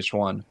is race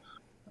one.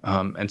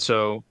 And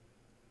so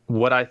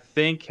what I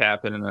think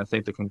happened, and I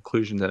think the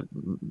conclusion that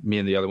me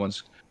and the other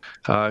ones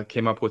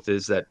came up with,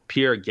 is that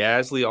Pierre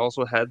Gasly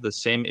also had the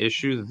same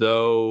issue,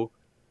 though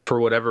for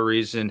whatever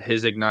reason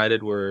his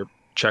ignited where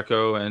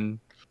Checo and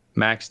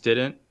Max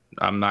didn't.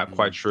 I'm not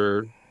quite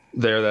sure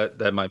there.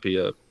 That might be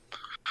a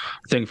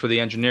thing for the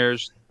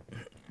engineers,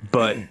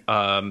 but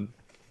I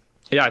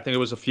think it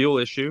was a fuel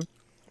issue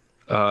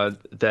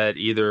that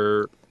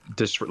either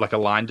like a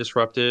line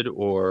disrupted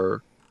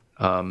or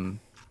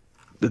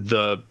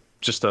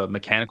just a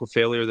mechanical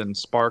failure than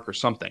spark or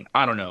something.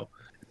 I don't know,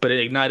 but it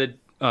ignited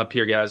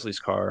Pierre Gasly's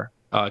car,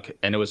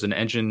 and it was an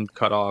engine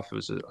cutoff. It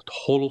was a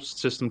total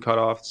system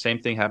cutoff.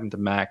 Same thing happened to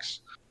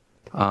Max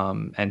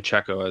and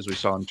Checo as we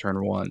saw in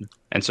turn one,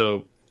 and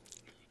so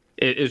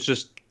it's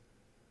just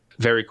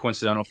very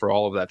coincidental for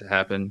all of that to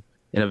happen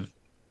in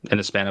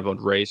a span of a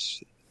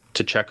race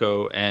to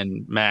Checo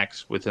and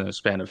Max within a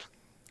span of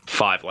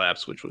 5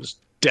 laps, which was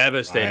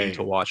devastating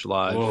to watch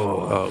live.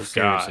 Whoa,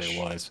 seriously,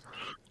 it was.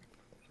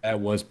 That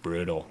was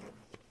brutal.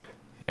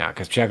 Yeah,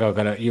 because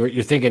Checo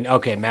you're thinking,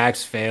 okay,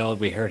 Max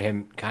failed. We heard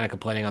him kind of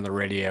complaining on the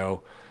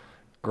radio.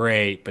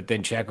 Great, but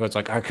then Checo's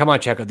like, all right, come on,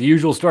 Checo. The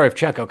usual story of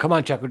Checo. Come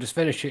on, Checo, just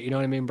finish it. You know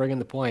what I mean? Bring in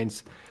the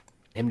points.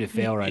 Him to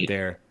fail right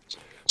there.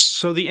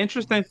 So the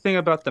interesting thing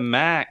about the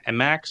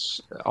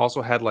Max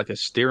also had like a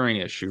steering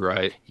issue,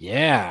 right?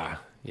 Yeah.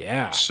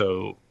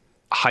 So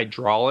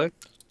hydraulic.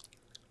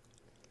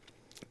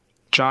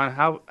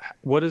 John,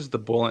 what is the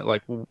bullet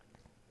like?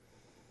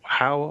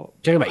 How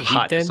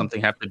hot does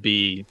something have to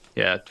be?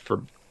 Yeah,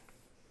 for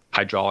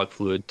hydraulic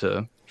fluid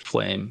to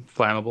flame,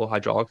 flammable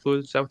hydraulic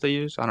fluid. Is that what they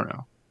use? I don't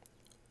know.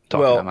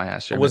 Talking out my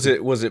ass here. Was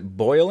it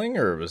boiling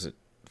or was it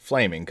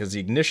flaming? Because the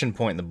ignition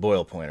point and the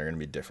boil point are going to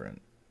be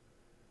different.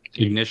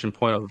 Ignition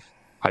point of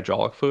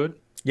hydraulic fluid?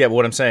 Yeah, but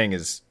what I'm saying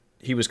is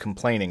he was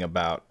complaining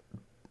about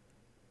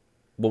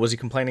What was he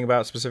complaining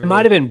about It specifically?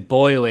 might have been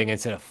boiling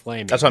instead of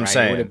flaming. That's what I'm right? It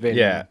saying. would have been,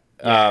 Yeah.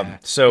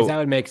 So 'cause that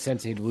would make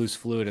sense. He'd lose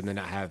fluid and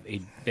then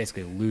he'd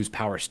basically lose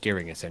power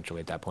steering essentially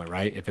at that point,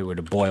 right? If it were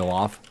to boil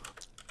off.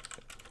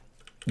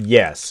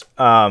 yes.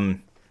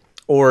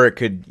 Or it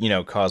could,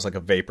 cause like a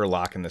vapor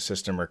lock in the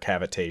system or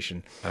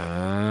cavitation.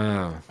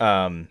 Oh.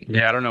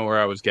 Yeah, I don't know where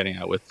I was getting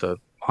at with the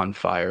on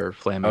fire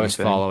flaming. I was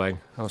thing.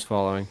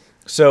 following.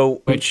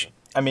 So, Which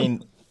I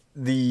mean,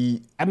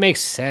 that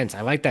makes sense.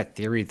 I like that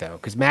theory though,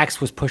 because Max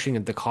was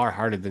pushing the car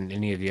harder than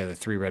any of the other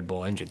 3 Red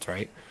Bull engines,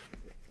 right?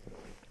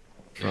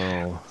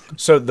 Oh,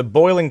 so the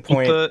boiling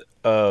point But-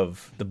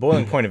 of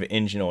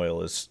engine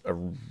oil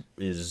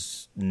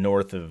is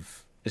north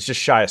of, it's just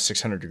shy of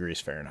 600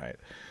 degrees Fahrenheit.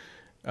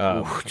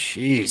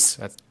 jeez,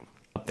 that's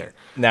up there.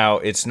 Now,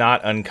 it's not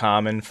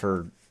uncommon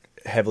for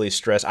heavily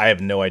stressed. I have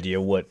no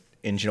idea what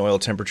engine oil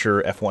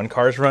temperature F1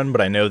 cars run,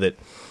 but I know that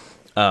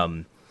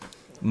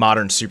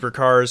modern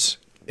supercars,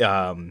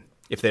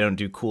 if they don't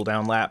do cool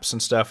down laps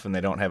and stuff and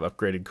they don't have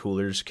upgraded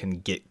coolers, can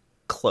get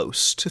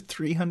close to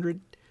 300.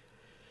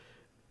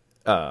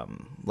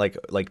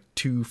 Like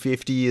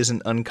 250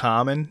 isn't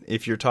uncommon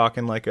if you're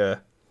talking like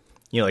a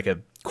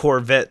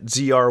Corvette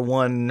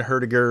ZR1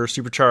 Hertiger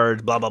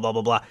supercharged, blah, blah, blah,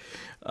 blah, blah.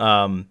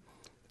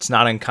 It's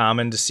not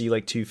uncommon to see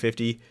like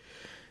 250.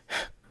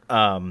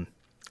 And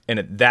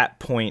at that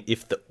point,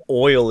 if the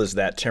oil is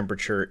that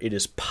temperature, it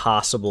is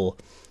possible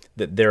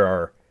that there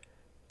are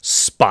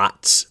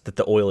spots that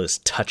the oil is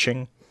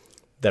touching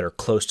that are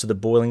close to the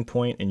boiling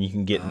point, and you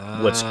can get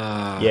what's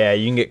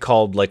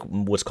called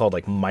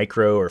like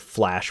micro or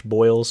flash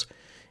boils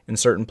in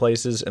certain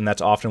places, and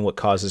that's often what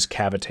causes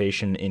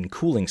cavitation in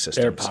cooling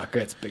systems. Air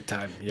pockets, big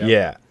time.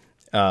 Yep.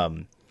 Yeah.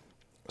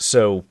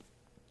 So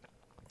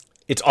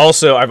it's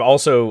also I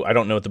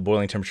don't know what the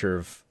boiling temperature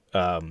of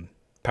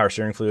power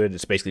steering fluid.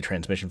 It's basically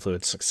transmission fluid.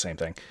 It's the same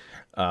thing.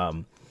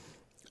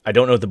 I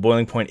don't know what the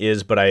boiling point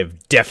is, but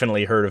I've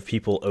definitely heard of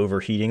people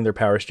overheating their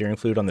power steering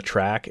fluid on the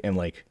track and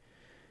like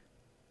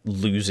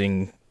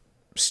losing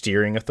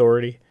steering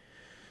authority.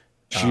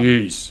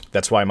 Jeez.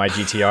 That's why my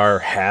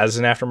GTR has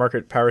an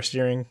aftermarket power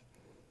steering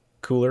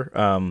cooler.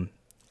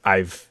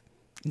 I've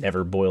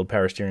never boiled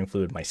power steering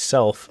fluid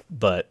myself,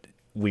 but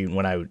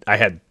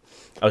I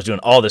was doing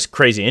all this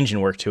crazy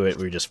engine work to it.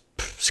 We were just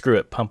screw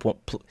it,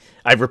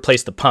 I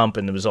replaced the pump,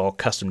 and it was all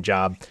custom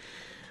job.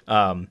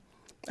 I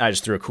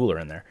just threw a cooler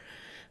in there.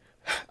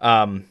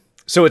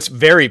 So it's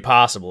very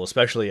possible,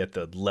 especially at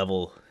the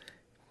level.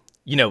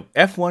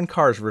 F1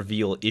 cars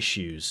reveal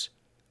issues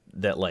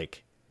that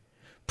like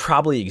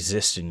probably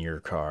exist in your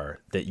car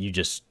that you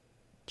just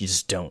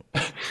don't.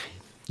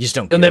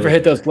 You'll never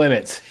hit those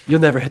limits.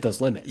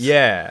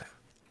 Yeah,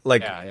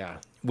 like Yeah.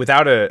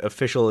 without an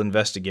official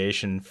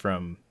investigation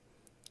from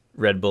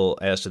Red Bull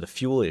as to the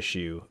fuel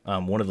issue,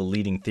 one of the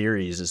leading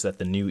theories is that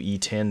the new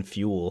E10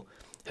 fuel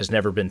has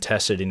never been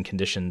tested in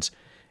conditions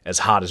as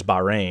hot as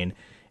Bahrain.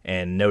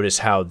 And notice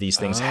how these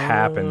things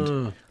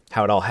happened,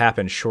 how it all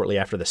happened shortly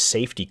after the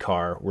safety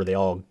car, where they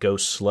all go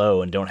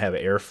slow and don't have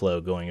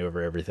airflow going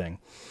over everything.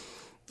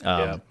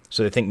 So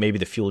they think maybe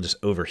the fuel just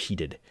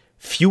overheated.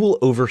 Fuel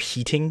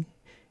overheating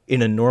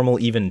in a normal,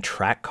 even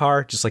track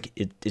car, just like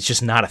it's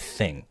just not a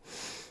thing.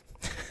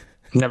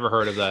 Never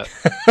heard of that.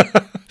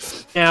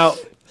 Now,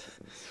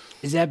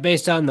 is that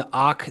based on the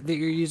OC that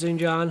you're using,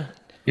 John?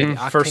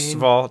 First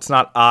of all, it's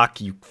not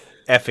OC, you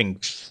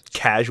effing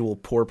casual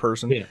poor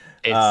person. Yeah.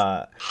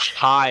 It's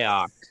high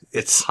oct.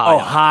 It's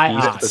high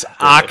OC. It's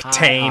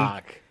octane. High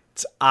OC.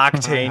 It's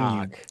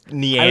octane,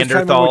 you I was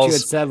trying to remember what you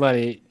had Neanderthals. said,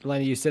 Lenny.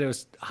 Lenny, you said it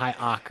was high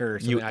OC or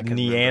something. You I couldn't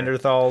remember.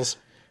 Neanderthals.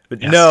 But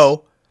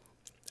no,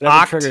 Whatever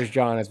Oct- triggers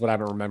John is what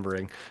I'm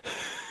remembering.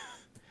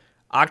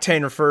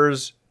 octane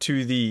refers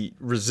to the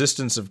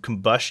resistance of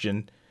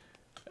combustion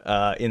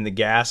in the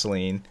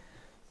gasoline,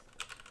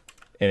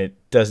 and it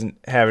doesn't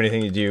have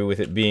anything to do with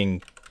it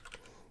being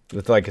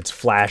with like its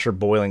flash or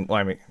boiling. Well,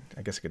 I mean,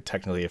 I guess it could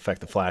technically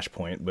affect the flash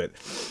point, but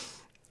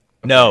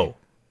no.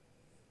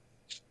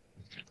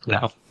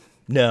 No.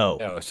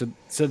 No, so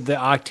the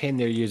octane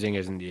they're using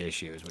isn't the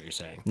issue, is what you're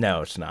saying.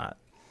 No, it's not.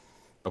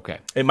 Okay.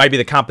 It might be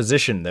the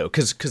composition, though,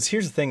 because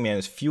here's the thing, man,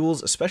 is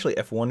fuels, especially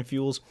F1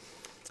 fuels,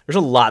 there's a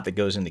lot that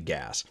goes into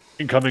gas.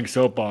 Incoming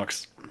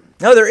soapbox.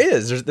 No, there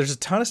is. There's a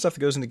ton of stuff that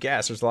goes into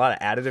gas. There's a lot of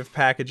additive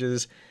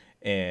packages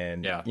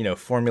and,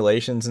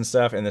 formulations and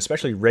stuff, and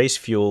especially race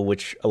fuel,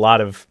 which a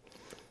lot of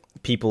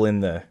people in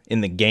the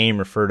game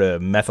refer to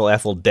methyl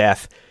ethyl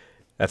death.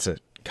 That's a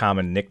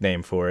common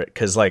nickname for it,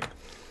 because, like,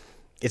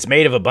 it's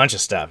made of a bunch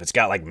of stuff. It's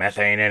got, like,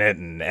 methane in it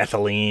and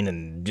ethylene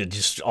and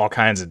just all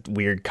kinds of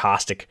weird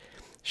caustic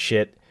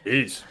shit.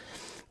 Jeez.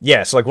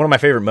 Yeah, so like one of my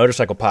favorite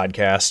motorcycle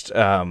podcasts,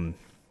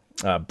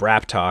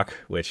 Brap Talk,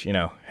 which,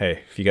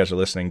 hey, if you guys are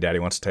listening, Daddy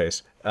wants to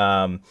taste.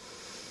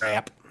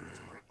 Crap.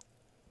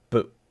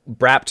 But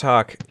Brap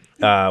Talk,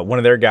 one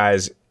of their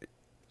guys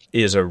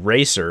is a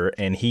racer,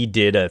 and he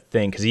did a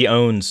thing, because he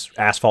owns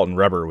Asphalt and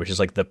Rubber, which is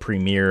like the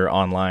premier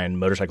online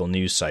motorcycle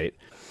news site.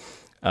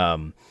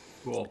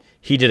 Cool.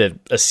 He did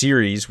a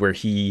series where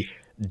he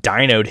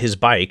dynoed his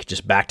bike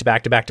just back to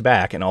back to back to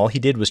back, and all he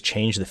did was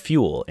change the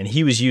fuel, and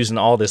he was using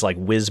all this like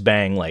whiz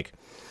bang like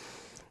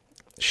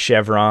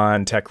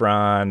Chevron,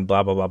 Techron,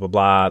 blah blah blah blah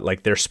blah,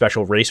 like their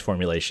special race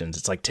formulations.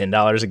 It's like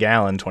 $10 a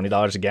gallon,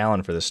 $20 a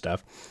gallon for this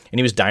stuff, and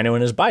he was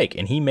dynoing his bike,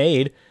 and he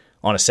made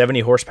on a 70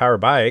 horsepower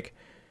bike,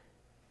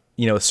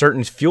 with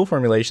certain fuel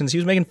formulations, he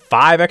was making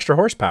 5 extra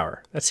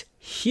horsepower. That's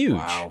huge.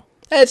 Wow.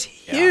 That's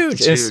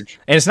huge. Yeah, it's huge.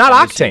 And it's not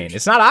octane. Huge.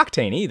 It's not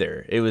octane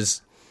either. It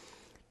was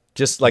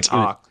just like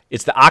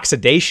it's the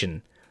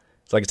oxidation.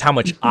 It's how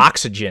much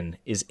oxygen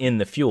is in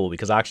the fuel,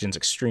 because oxygen's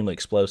extremely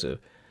explosive.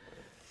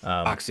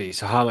 Oxy.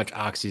 So how much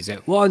oxy is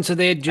it? Well, and so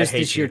they had just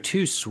this year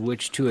too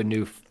switched to a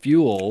new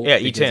fuel. Yeah,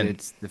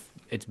 E10.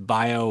 It's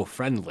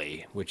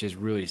bio-friendly, which is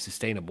really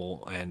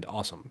sustainable and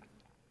awesome.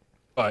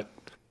 But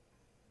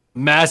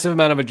massive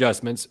amount of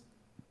adjustments.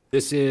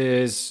 This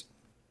is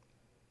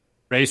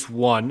race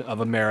 1 of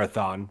a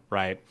marathon,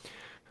 right?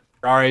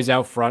 Ferrari's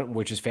out front,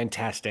 which is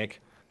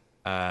fantastic.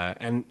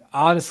 And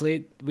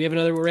honestly, we have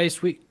another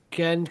race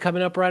weekend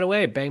coming up right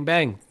away. Bang,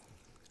 bang.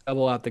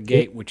 Double out the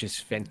gate, which is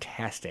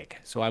fantastic.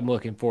 So I'm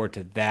looking forward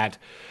to that.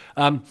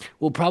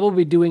 We'll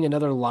probably be doing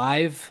another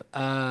live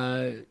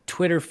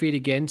Twitter feed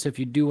again. So if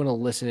you do want to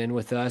listen in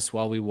with us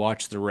while we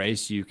watch the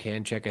race, you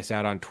can check us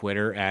out on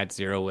Twitter at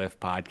Zero Lift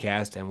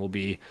Podcast, and we'll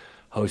be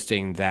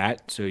hosting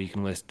that. So you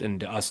can listen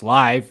to us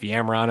live,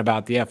 yammer on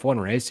about the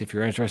F1 race if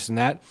you're interested in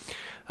that.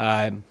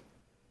 Find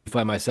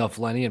myself,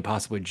 Lenny, and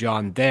possibly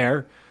John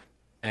there.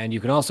 And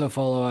you can also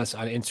follow us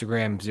on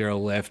Instagram, Zero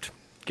Lift.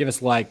 Give us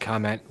a like,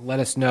 comment, let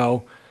us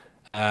know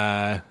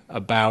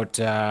about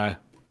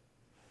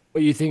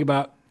what you think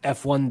about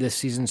F1 this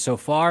season so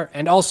far.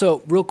 And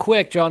also, real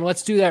quick, John,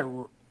 let's do that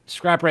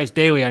Scrap Race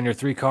Daily on your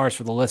 3 cars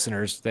for the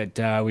listeners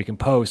that we can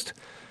post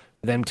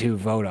for them to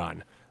vote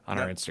on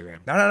our Instagram.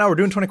 No. We're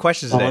doing 20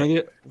 questions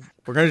today.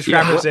 We're going to do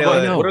Scrap Race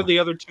Daily. What are the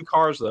other 2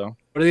 cars, though?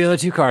 What are the other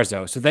 2 cars,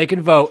 though? So they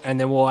can vote, and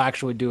then we'll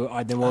actually do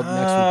next week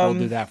we'll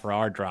do that for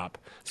our drop.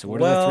 So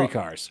what are the 3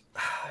 cars?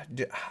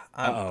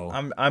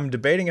 I'm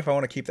debating if I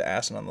want to keep the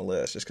Aston on the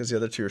list just because the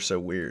other 2 are so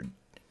weird.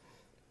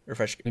 Or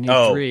if I should. We need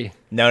 3.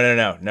 No.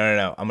 I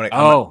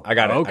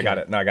got it. Okay. I got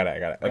it. No, I got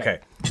it.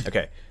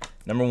 Okay.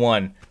 Number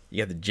 1, you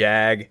got the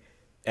Jag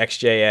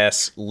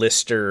XJS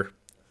Lister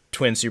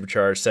twin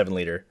supercharged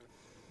 7-liter.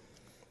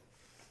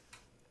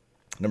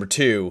 Number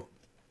 2,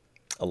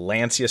 a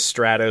Lancia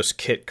Stratos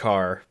kit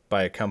car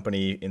by a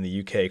company in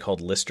the UK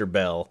called Lister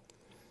Bell,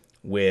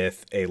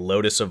 with a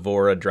Lotus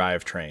Evora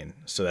drivetrain.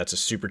 So that's a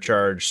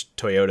supercharged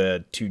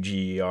Toyota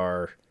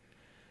 2GR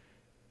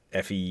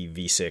FE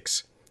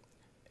V6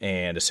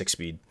 and a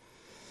 6-speed.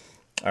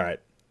 All right.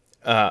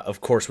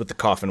 Of course, with the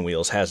coffin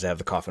wheels. Has to have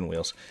the coffin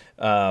wheels.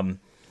 And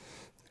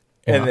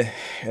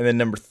then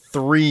number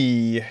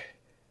 3,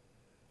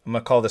 I'm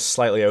going to call this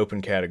slightly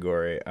open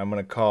category. I'm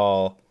going to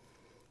call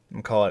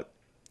it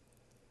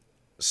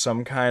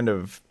some kind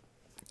of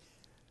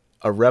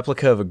a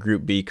replica of a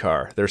Group B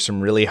car. There's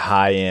some really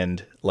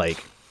high-end,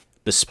 like,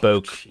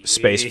 bespoke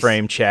space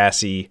frame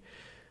chassis.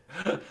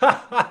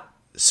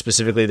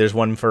 Specifically, there's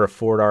one for a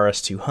Ford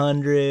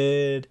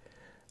RS200.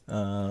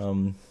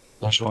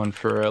 There's one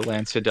for a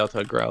Lancia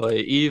Delta Grale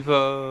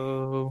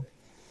Evo.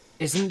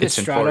 Isn't the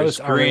Stratos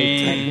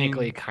already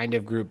technically kind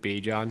of Group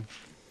B, John?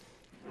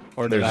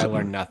 Or did I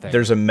learn nothing?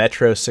 There's a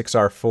Metro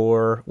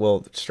 6R4.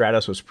 Well,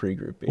 Stratos was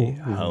pre-Group B,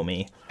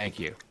 homie. Thank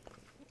you.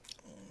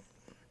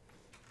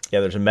 Yeah,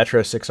 there's a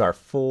Metro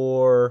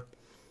 6R4.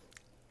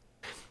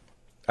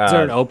 Is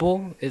there an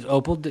Opel? Did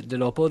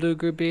Opel do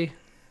Group B?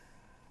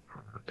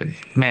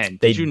 Man,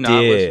 did you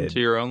not listen to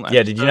your own?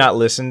 Yeah, did you not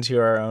listen to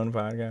our own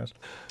podcast?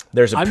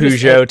 There's a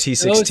Peugeot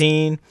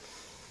T16.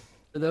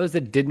 For those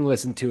that didn't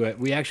listen to it,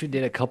 we actually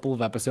did a couple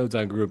of episodes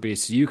on Group B,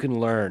 so you can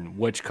learn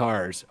which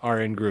cars are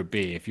in Group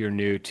B if you're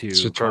new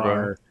to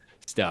car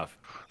stuff.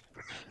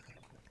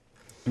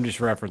 I'm just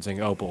referencing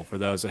Opel for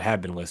those that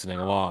have been listening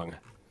along.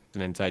 It's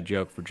an inside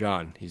joke for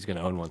John. He's going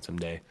to own one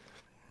someday.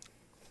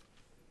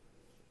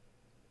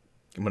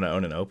 I'm going to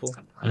own an Opel?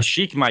 A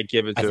Sheik might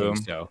give it to him.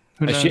 So.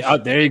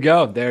 There you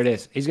go. There it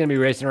is. He's going to be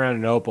racing around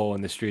an Opel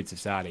in the streets of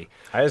Saudi.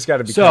 I just got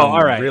to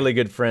become really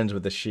good friends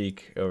with the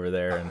Sheik over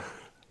there, and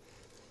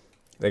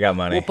they got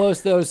money. We'll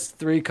post those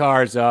 3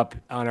 cars up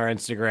on our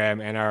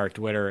Instagram and our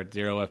Twitter at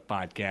Zero Lift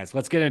Podcast.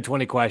 Let's get into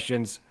 20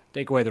 questions.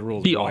 Take away the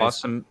rules.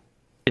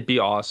 It'd be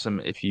awesome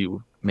if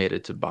you made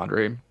it to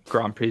Bahrain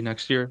Grand Prix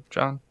next year,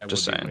 John.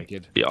 Just saying,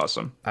 it'd be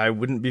awesome. I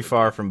wouldn't be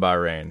far from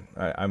Bahrain.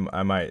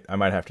 I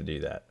might have to do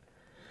that.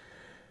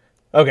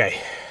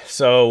 Okay,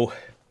 so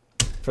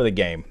for the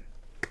game,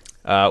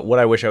 what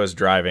I wish I was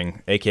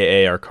driving,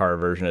 aka our car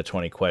version of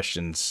 20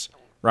 questions.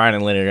 Ryan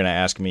and Lenny are going to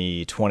ask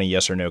me 20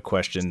 yes or no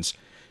questions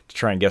to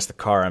try and guess the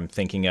car I'm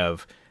thinking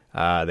of.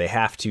 They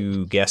have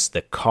to guess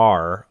the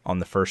car on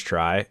the first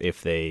try.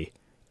 If they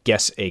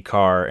guess a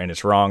car and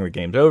it's wrong, the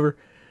game's over.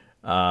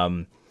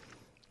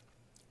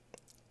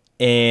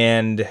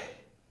 And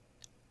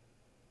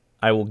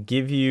I will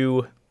give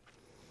you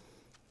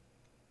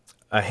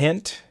a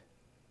hint,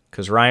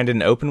 because Ryan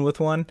didn't open with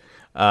one.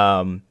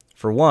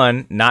 For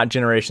one, not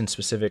generation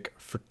specific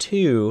for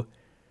 2,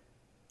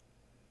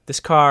 this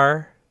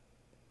car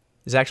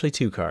is actually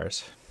 2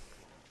 cars.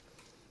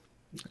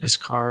 This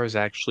car is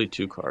actually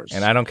 2 cars.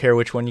 And I don't care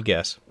which one you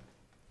guess.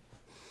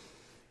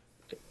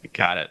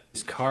 Got it.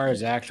 This car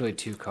is actually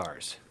 2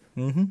 cars.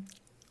 Mm-hmm.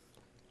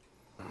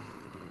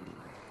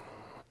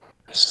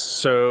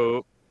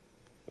 So,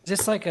 Is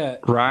this like a...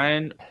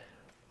 Ryan,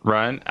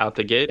 out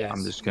the gate, Yes,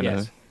 I'm just going to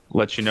yes.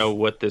 let you know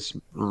what this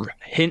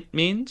hint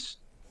means.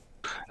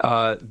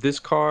 This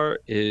car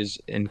is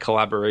in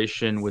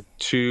collaboration with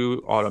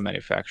 2 auto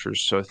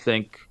manufacturers. So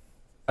think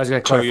I was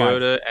going to clarify.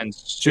 Toyota and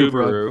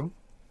Subaru.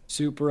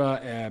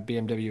 Supra,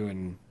 BMW,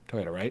 and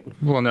Toyota, right?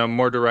 Well, no,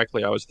 more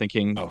directly, I was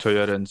thinking Oh.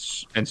 Toyota and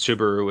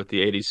Subaru with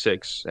the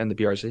 86 and the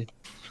BRZ.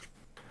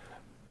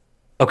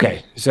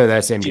 Okay, so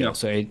that's same deal. Yeah.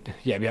 So,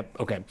 yep,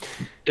 okay.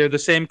 They're the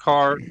same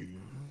car,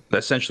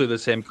 essentially the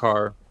same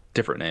car,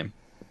 different name.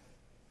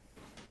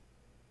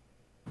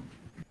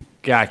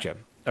 Gotcha.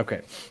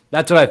 Okay.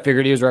 That's what I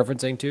figured he was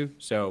referencing to,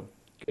 so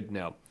good to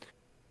know.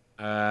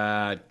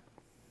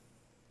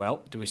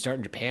 Well, do we start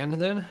in Japan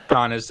then?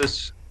 John, is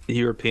this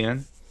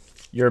European?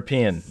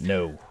 European,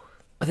 no.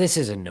 This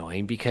is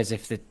annoying because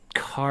if the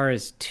car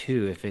is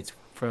 2, if it's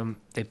from,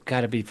 they've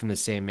got to be from the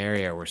same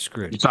area or we're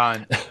screwed.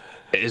 John,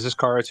 is this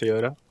car a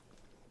Toyota?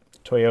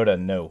 Toyota,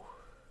 no.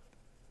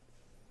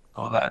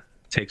 Oh, that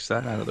takes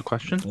that out of the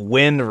question.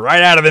 Win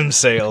right out of them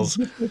sales.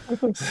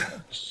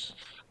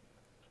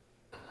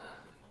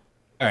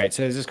 All right,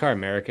 so is this car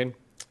American?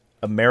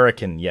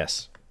 American,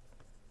 yes.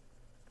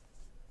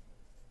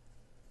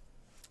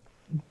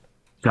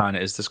 John,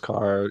 is this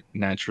car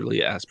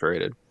naturally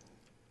aspirated?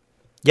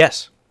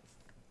 Yes.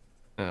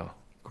 Oh, of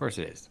course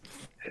it is.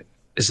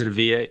 Is it a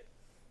V8?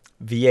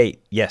 V8,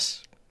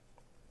 yes.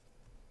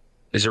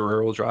 Is it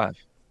rear-wheel drive?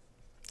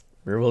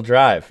 Rear-wheel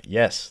drive,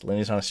 yes.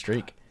 Lenny's on a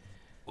streak.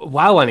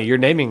 Wow, Lenny, you're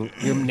naming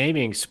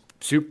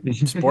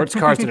sports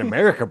cars in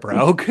America,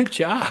 bro. Good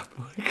job.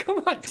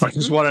 Come on, I just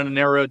dude. wanted to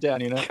narrow it down,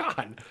 you know?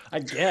 God, I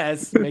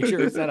guess. Make sure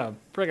it's not a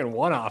friggin'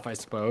 one-off, I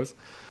suppose.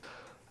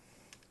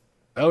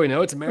 Oh, we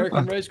know it's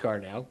American race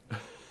car now.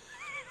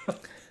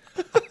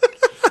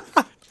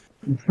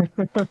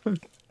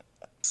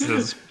 This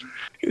is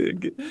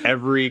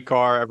every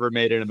car ever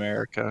made in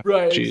America.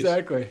 Right, Jeez.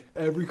 exactly.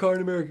 Every car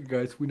in America,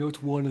 guys, we know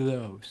it's one of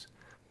those.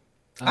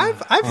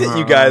 I've hit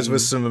you guys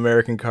with some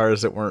American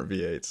cars that weren't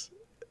V8s.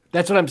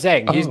 That's what I'm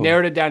saying. He's Oh.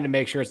 narrowed it down to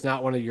make sure it's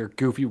not one of your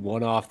goofy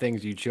one-off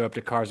things you'd show up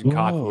to Cars and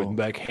Coffee with Whoa. and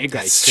be like, hey,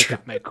 guys, That's check true.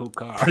 out my cool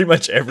car. Pretty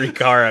much every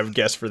car I've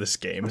guessed for this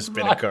game has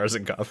been a Cars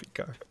and Coffee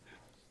car.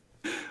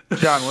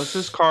 John, was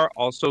this car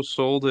also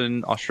sold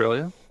in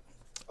Australia?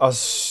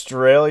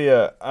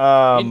 Australia.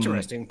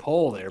 Interesting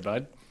poll there,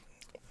 bud.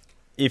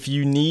 If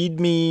you need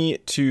me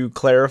to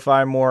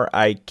clarify more,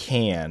 I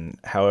can.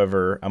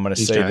 However, I'm going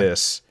to say Okay.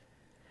 this.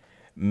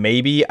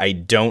 Maybe, I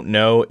don't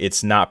know.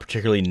 It's not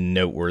particularly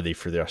noteworthy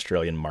for the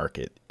Australian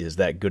market. Is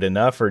that good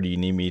enough, or do you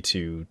need me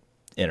to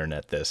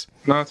internet this?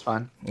 No, that's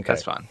fine. Okay.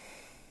 That's fine.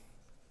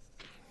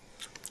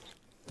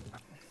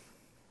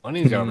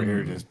 Money's over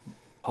here just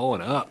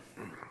pulling up.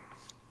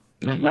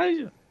 Not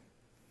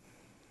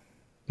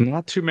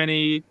too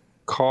many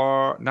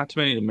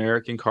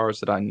American cars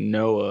that I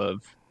know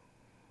of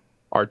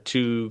are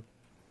 2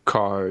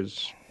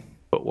 cars,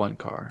 but 1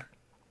 car.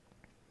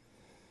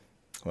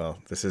 Well,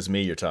 this is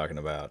me you're talking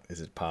about. Is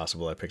it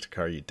possible I picked a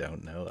car you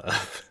don't know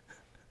of?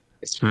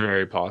 It's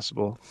very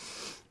possible.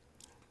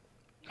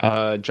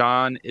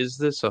 John, is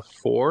this a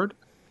Ford?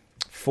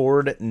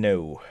 Ford,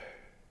 no.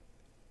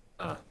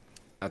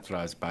 That's what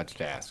I was about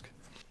to ask.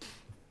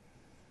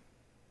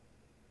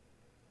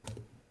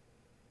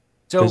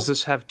 So, Does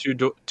this have two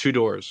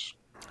doors?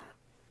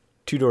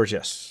 2 doors,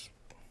 yes.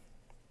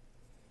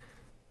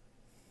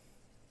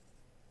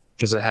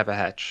 Does it have a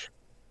hatch?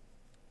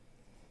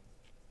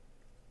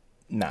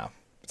 No,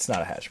 it's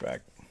not a hatchback.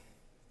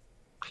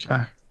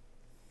 Okay.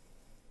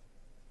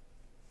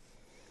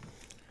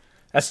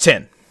 That's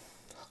 10.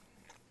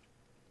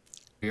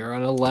 we're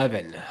on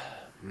 11.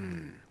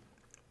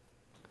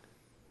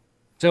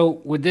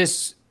 So, would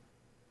this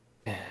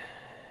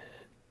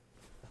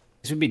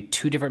would be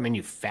 2 different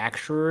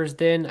manufacturers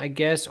then, I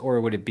guess?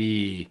 Or would it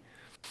be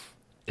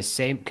the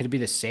same? Could it be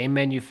the same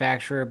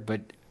manufacturer,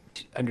 but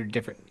under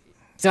different...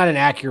 It's not an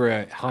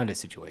Acura Honda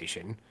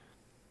situation.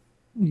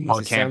 Well,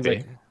 it can't sounds be.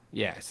 like-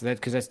 yeah, so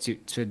because that's 2.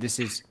 So this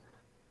is...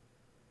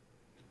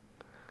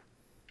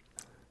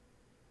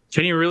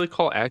 Can you really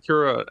call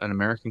Acura an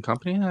American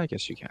company? I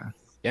guess you can.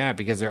 Yeah,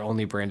 because they're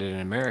only branded in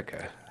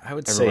America. I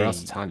would Everywhere say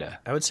else it's Honda.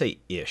 I would say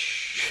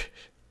ish.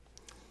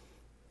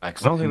 I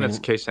don't think that's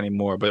the case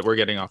anymore, but we're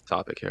getting off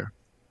topic here.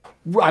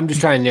 I'm just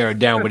trying to narrow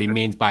down what he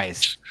means by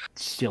his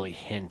silly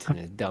hint and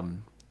his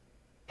dumb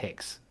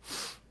picks.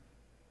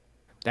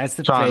 That's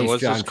the John, face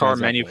was John this car comes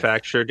up with.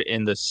 manufactured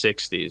in the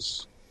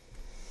 60s?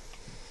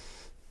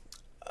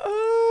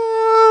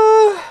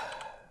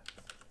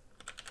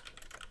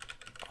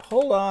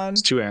 Hold on.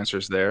 There's 2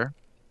 answers there,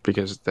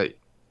 because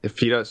if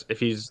he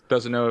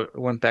doesn't know it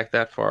went back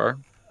that far,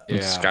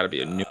 it's Yeah. got to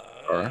be a new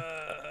car.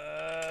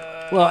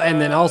 Well,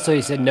 and then also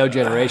he said no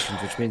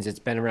generations, which means it's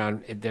been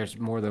around. There's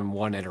more than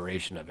one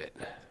iteration of it.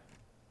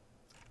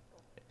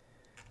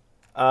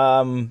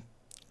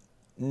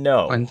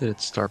 No. When did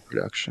it start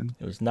production?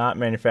 It was not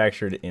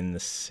manufactured in the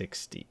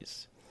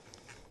 60s.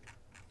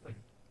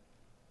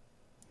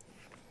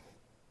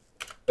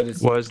 But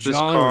it's Was this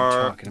John car-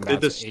 talking did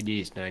about this- the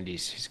 80s,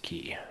 90s is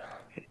key.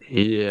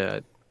 Yeah.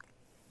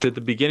 Did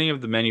the beginning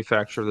of the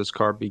manufacture of this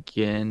car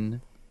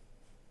begin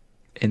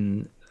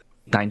in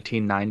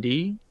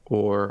 1990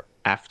 or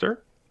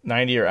after?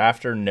 90 or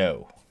after?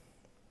 No.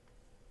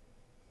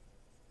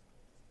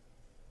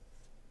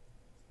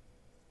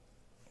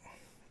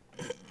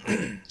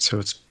 So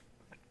it's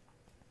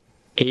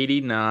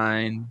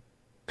 89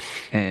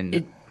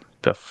 and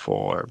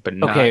before, but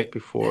not Okay.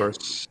 before.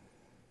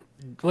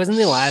 Wasn't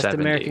the last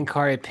 70. American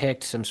car I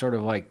picked some sort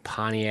of like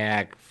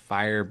Pontiac,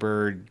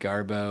 Firebird,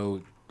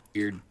 Garbo,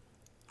 weird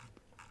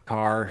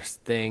car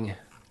thing?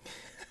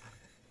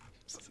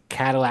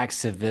 Cadillac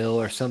Seville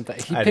or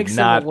something. He I picked did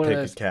some not of one pick of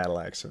a those.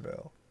 Cadillac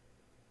Seville.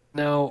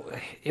 No,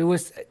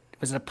 was it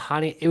a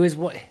Pontiac? It was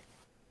what?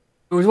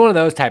 It was one of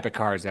those type of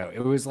cars though.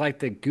 It was like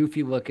the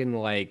goofy looking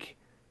like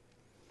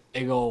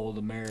big old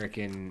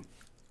American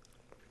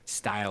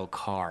style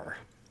car.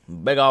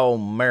 Big old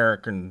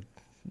American.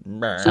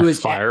 So it A was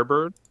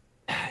Firebird?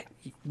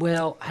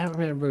 Well, I don't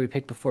remember what we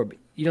picked before, but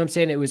you know what I'm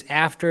saying? It was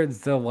after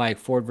the like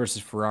Ford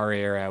versus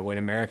Ferrari era when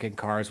American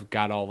cars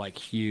got all like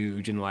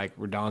huge and like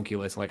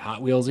redonkulous, like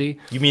Hot Wheelsy.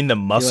 You mean the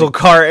muscle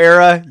car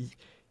era?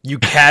 You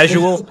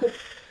casual?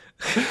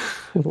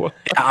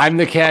 I'm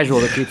the casual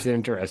that keeps it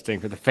interesting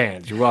for the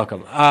fans. You're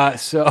welcome.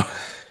 So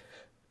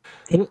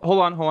Hold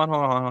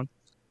on.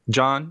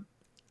 John,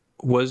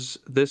 was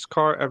this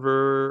car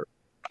ever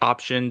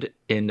optioned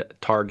in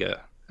Targa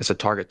as a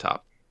Targa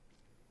top?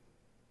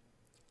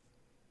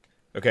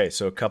 Okay,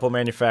 so a couple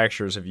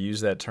manufacturers have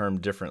used that term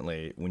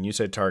differently. When you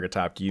say Targa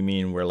top, do you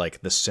mean where like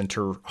the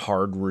center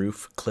hard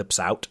roof clips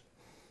out?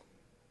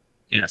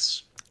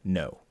 Yes.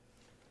 No.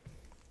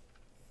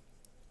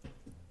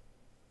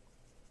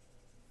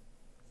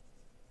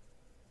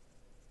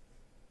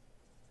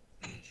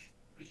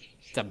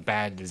 it's a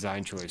bad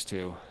design choice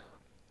too.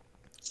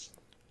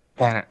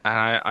 And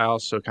I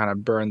also kind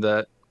of burned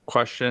that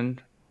question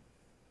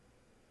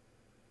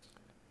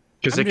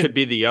because I'm it just- could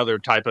be the other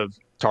type of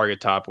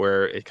Target top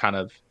where it kind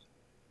of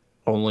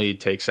only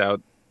takes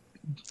out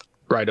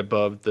right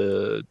above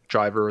the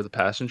driver or the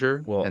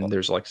passenger, Well, and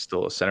there's like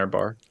still a center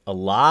bar. A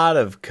lot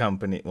of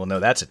company, well,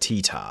 no, that's a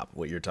T-top.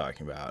 What you're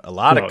talking about. A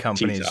lot No, of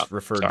companies T-top.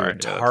 refer Sorry,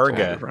 to a yeah, that's totally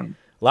Targa. different.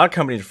 A lot of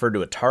companies refer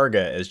to a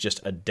Targa as just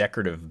a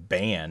decorative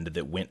band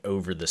that went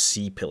over the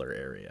C-pillar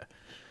area.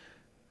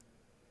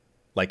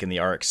 Like in the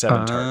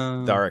RX-7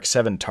 Targa. The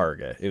RX-7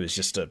 Targa. It was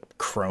just a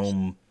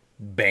chrome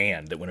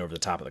band that went over the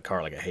top of the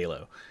car like a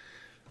halo.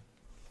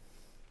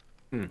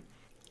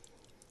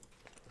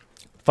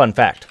 Fun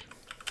fact.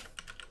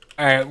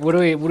 All right, what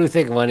do we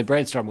think, Lenny?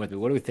 Brainstorm with me.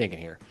 What are we thinking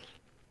here?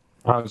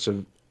 It's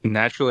a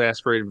naturally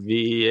aspirated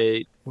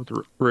V8 with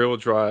rear-wheel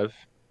drive.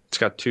 It's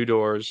got two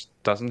doors.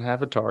 Doesn't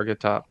have a Target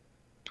top.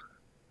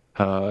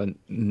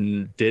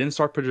 Didn't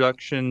start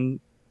production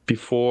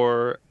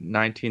before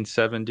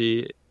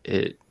 1970.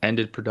 It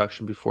ended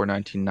production before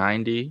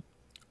 1990.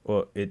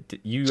 Well,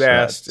 you So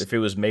asked that's- if it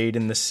was made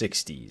in the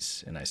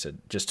 60s, and I said,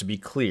 just to be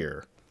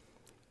clear,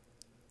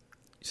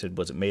 you said,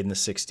 was it made in the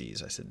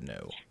 60s? I said,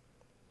 no.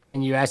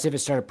 And you asked if it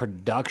started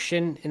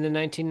production in the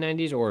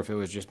 1990s or if it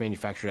was just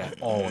manufactured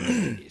at all in the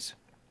 90s.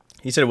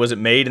 He said, was it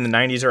made in the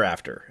 90s or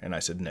after? And I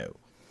said, no.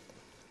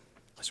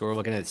 So we're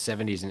looking at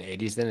 70s and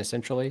 80s then,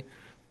 essentially.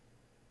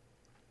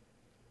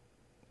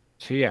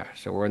 So yeah,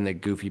 so we're in the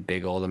goofy,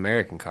 big old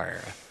American car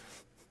era,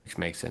 which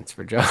makes sense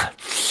for John.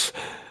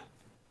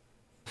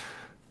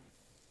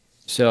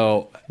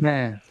 So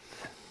Man.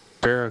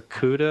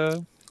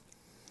 Barracuda.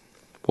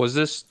 Was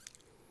this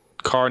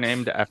car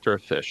named after a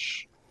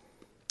fish?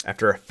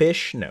 After a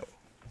fish? No.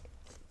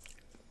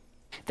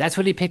 that's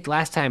what he picked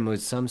last time.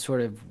 Was some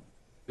sort of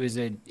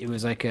it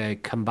was like a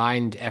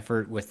combined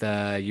effort with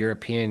a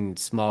European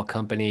small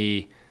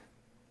company.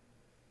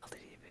 What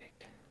did he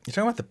pick? You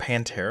talking about the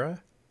Pantera?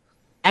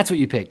 That's what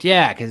you picked.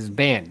 Yeah, because it's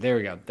banned. There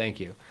we go. Thank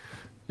you.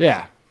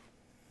 Yeah.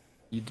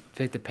 You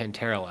picked the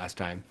Pantera last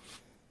time.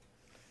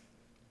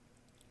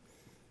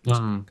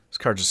 Those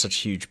cars are such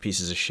huge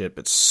pieces of shit,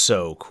 but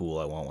so cool.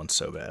 I want one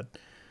so bad.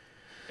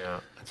 Yeah.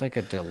 It's like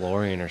a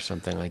DeLorean or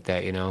something like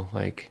that, you know?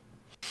 Like,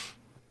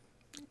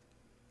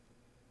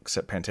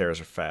 Except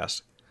Panteras are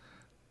fast.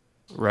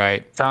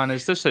 right. Don,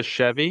 is this a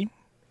Chevy?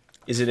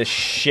 Is it a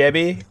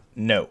Chevy?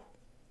 No.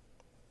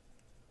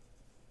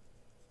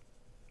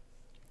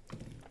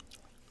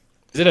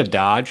 Is it a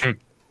Dodge?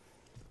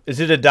 Is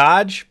it a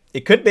Dodge?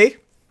 It could be.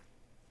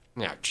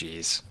 Oh,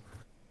 jeez.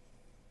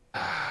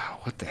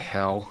 What the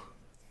hell?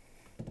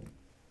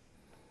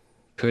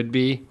 Could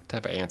be? What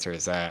type of answer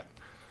is that?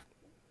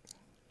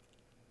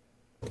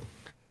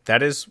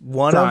 That is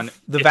one Don,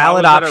 of the if I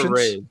valid was at a options.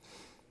 rave-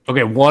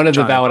 Okay, one of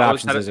the John, valid if I was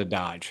options at a- is a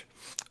Dodge.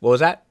 What was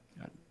that?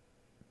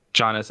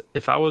 Jonas,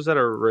 if I was at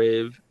a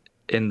rave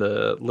in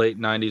the late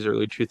 90s,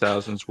 early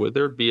 2000s, would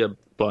there be a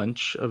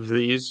bunch of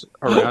these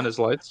around as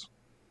lights?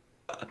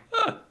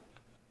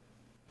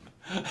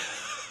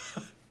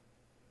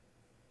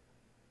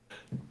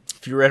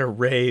 If you were at a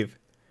rave,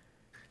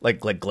 like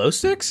glow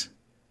sticks?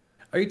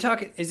 Are you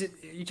talking? Are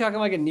you talking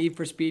like a Need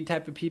for Speed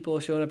type of people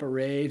showing up at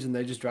raves and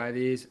they just drive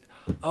these?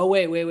 Oh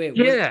wait.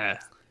 Yeah.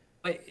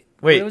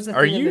 Wait, what was the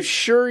are thing in you the-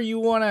 sure you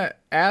want to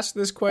ask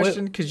this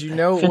question? Because you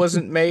know it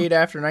wasn't made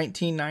after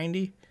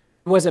 1990?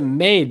 It wasn't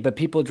made, but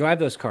people drive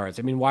those cars.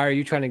 I mean, why are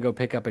you trying to go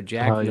pick up a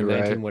Jack Oh, from the you're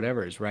 19 right.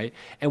 whatevers, right?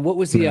 And what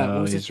was the No,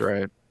 what was he's the,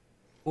 right.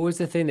 what was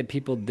the thing that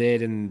people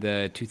did in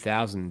the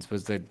 2000s?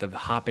 Was the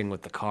hopping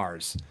with the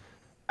cars?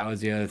 That was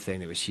the other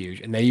thing that was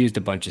huge, and they used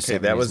a bunch of Okay,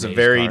 70s that was a and 80s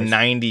very cars.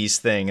 90s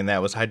thing, and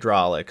that was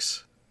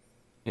hydraulics.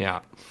 Yeah.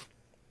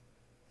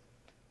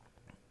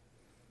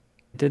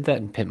 Did that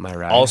in Pimp My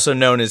Ride. Also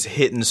known as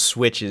hitting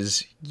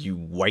switches, you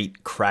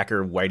white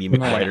cracker Whitey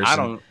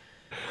McWhiterson.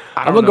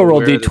 I I'm don't gonna go know roll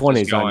where this is d20s on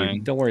you.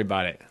 going. Don't worry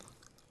about it.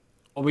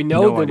 Well, we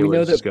No know that idea we where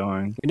know this is that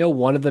going. we know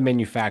one of the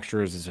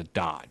manufacturers is a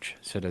Dodge.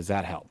 So does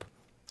that help?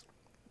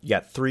 You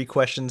got 3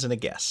 questions and a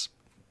guess.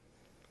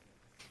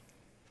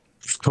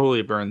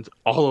 Totally burned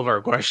all of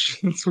our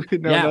questions. We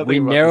know Yeah, nothing we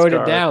about this narrowed it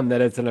car. down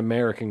that it's an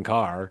American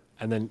car,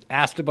 and then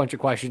asked a bunch of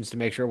questions to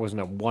make sure it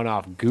wasn't a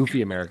one-off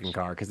goofy American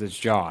car because it's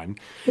John.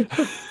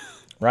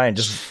 Ryan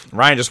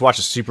just watched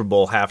a Super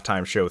Bowl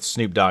halftime show with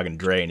Snoop Dogg and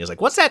Dre, and he's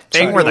like, "What's that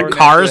thing where the Or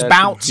cars that's a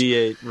bounce?"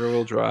 V8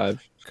 rear-wheel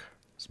drive.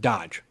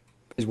 Dodge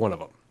is one of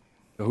them.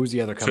 So who's the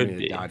other company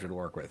be. that Dodge would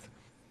work with?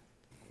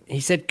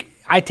 He said,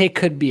 "I take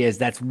could be as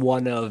that's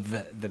one of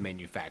the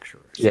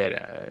manufacturers."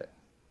 Yeah.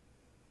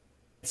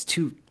 It's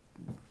too.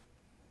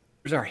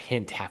 There's our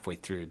hint halfway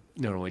through.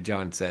 No, what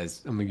John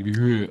says. I'm gonna give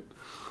you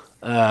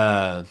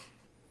a hint.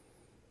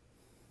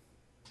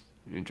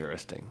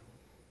 Interesting.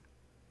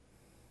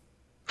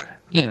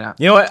 Yeah.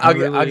 You know what? I'll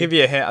really- give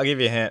you a hint. I'll give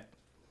you a hint.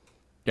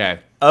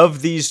 Okay.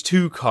 Of these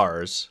 2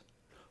 cars,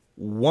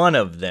 one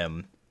of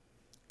them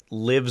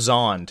lives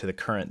on to the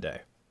current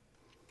day.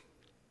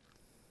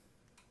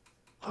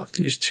 Oh,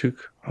 these two.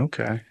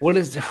 Okay. What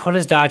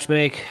does Dodge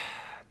make?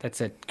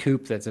 That's a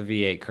coupe. That's a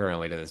V8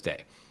 currently to this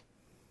day.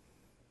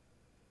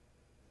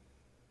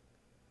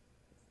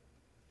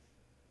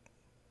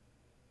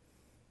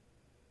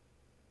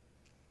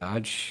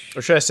 Dodge.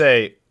 Or should I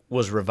say,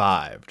 was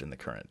revived in the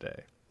current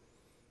day.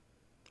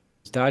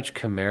 Is Dodge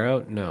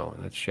Camaro? No,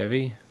 that's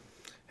Chevy.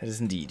 It is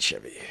indeed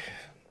Chevy.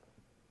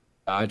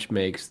 Dodge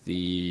makes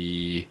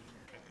the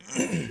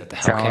Challenger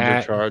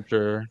Hellcat.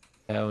 Charger.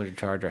 Challenger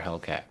Charger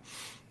Hellcat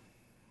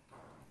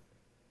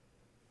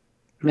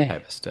Man.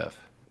 type of stuff.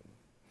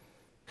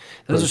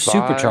 Those are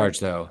Revive-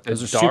 supercharged though.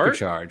 Those are Dart?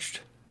 supercharged.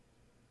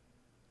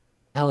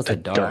 Hell, it's a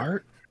Dart.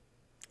 Dart?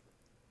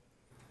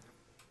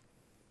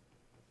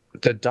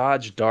 The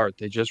Dodge Dart.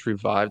 They just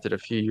revived it a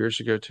few years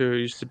ago too. It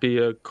used to be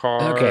a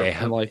car Okay.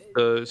 in like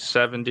the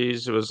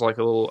 70s. It was like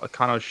a little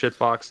Econo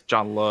shitbox.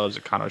 John loves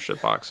Econo He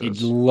shitboxes.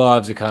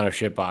 loves Econo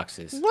shit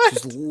boxes. What?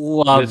 Just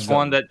loves It's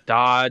one them. that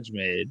Dodge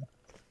made.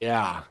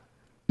 Yeah.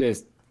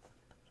 Just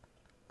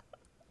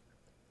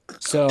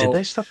so Did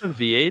they stuff a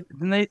V8?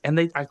 Didn't they?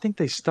 And I think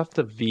they stuffed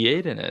a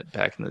V8 in it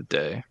back in the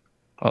day.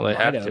 Well, they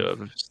Might had have. to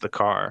have. It's the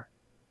car.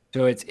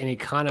 so it's an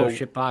Econo But-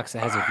 shit box that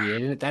has a V8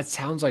 in it. That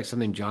sounds like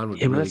something John would.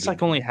 Yeah, but really that's like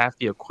good- only half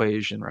the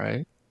equation,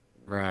 right?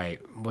 right.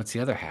 What's the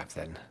other half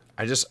then?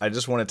 I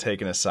just want to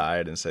take an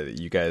aside and say that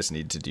you guys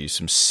need to do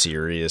some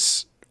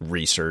serious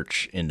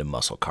research into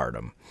muscle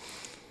cardom.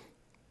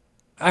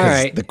 All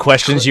right. The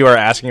questions you are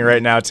asking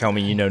right now tell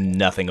me you know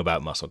nothing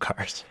about muscle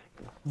cars.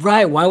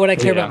 Right. Why would I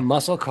care Yeah. about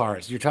muscle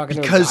cars? You're talking to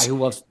a Because guy who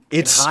loves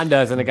it's-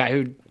 Hondas and a guy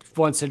who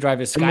wants to drive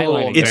his I'm a little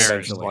Skyline. It's-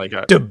 embarrassed, eventually. like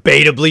a-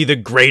 Debatably the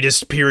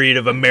greatest period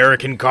of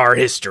American car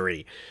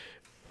history.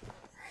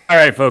 All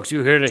right, folks,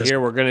 you hear to hear.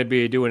 We're going to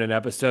be doing an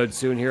episode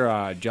soon here.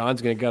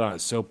 John's going to get on a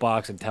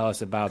soapbox and tell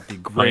us about the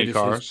Funny greatest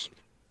cars.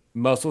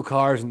 muscle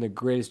cars and the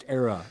greatest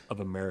era of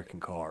American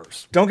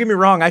cars. Don't get me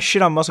wrong, I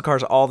shit on muscle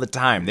cars all the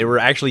time. They were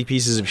actually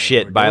pieces of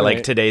shit by doing like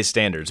it. today's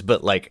standards,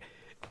 but like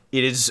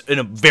it is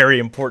a very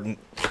important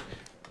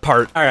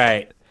part, All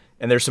right.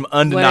 and there's some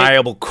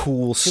undeniable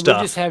cool Should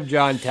stuff. we just have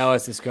John tell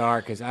us this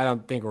car? Because I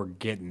don't think we're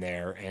getting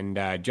there.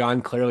 And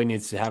John clearly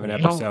needs to have an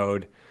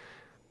episode.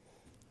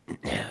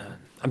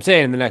 I'm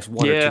saying in the next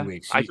 1 or Yeah, 2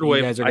 weeks. I You- could you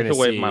wave. guys are I gonna could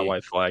wave see- my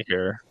white flag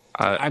here.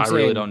 I'm I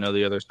really saying- don't know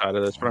the other side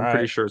of this, but I'm Alright.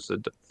 pretty sure it's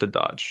the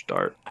Dodge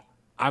Dart.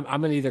 I'm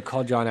going to either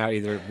call John out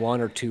either 1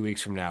 or 2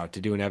 weeks from now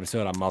to do an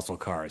episode on muscle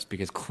cars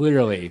because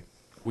clearly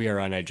we are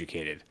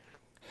uneducated.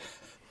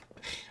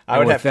 I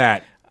would with have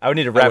that. I would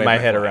need to wrap wave my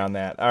my head flag. around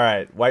that. All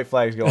right, white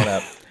flag's going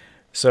up.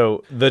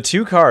 So the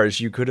 2 cars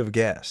you could have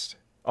guessed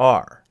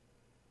are,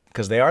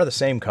 because they are the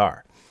same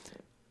car,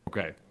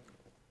 Okay.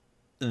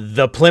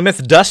 the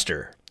Plymouth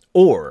Duster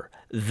or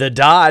the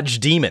Dodge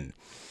Demon.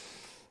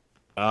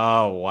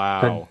 Oh,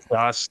 wow.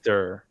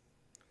 Duster.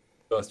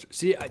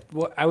 See,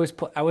 I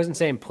wasn't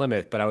saying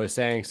Plymouth, but I was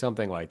saying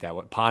something like that.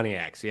 What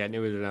Pontiac? See, I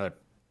knew it was another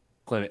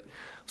Plymouth. It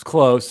was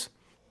close.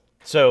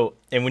 So,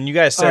 and when you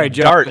guys said right,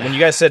 Joe. Dart,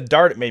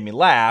 it made me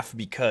laugh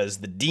because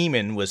the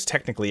Demon was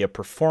technically a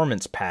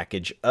performance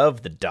package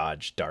of the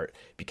Dodge Dart.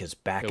 Because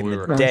back in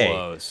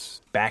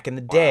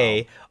the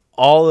day,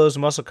 all those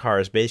muscle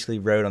cars basically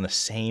rode on the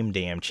same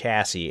damn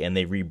chassis, and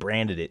they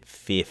rebranded it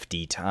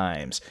 50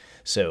 times.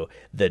 So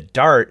the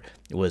Dart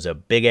was a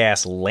big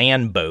ass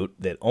land boat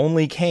that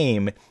only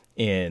came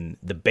in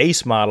the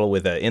base model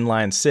with an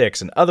inline six,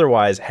 and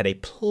otherwise had a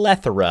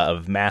plethora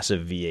of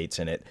massive V8s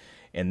in it.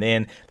 And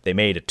then they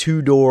made a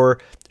 2-door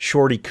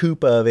shorty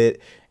coupe of it,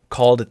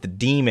 called it the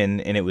Demon,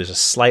 and it was a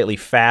slightly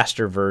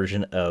faster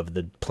version of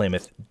the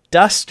Plymouth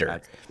Duster.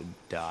 That's the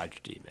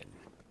Dodge Demon.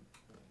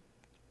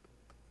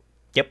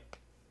 Yep.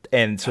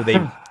 And so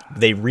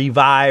they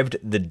revived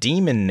the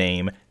Demon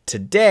name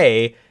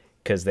today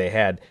because they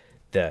had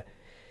the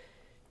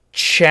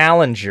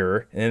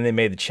Challenger, and then they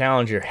made the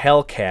Challenger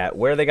Hellcat.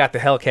 Where they got the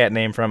Hellcat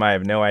name from, I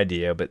have no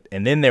idea.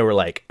 And then they were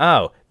like,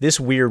 oh, this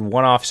weird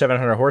one-off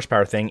 700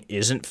 horsepower thing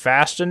isn't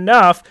fast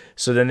enough.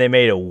 So then they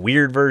made a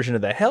weird version of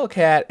the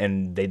Hellcat,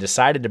 and they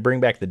decided to bring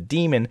back the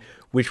Demon,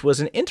 which was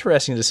an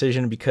interesting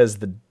decision because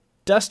the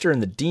Duster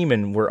and the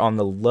Demon were on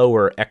the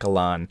lower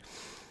echelon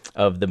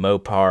of the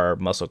Mopar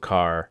muscle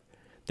car.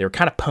 They were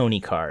kind of pony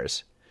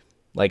cars.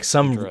 Like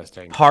some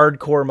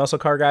hardcore muscle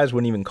car guys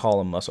wouldn't even call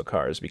them muscle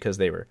cars because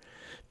they were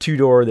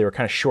 2-door, they were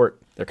kind of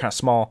short, they're kind of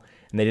small,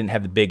 and they didn't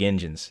have the big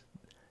engines.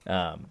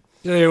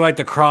 They're like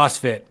the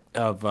CrossFit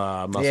of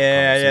muscle cars.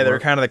 Yeah, they're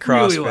kind of the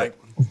CrossFit. Really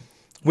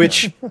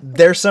which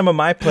they're some of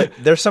my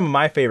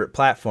favorite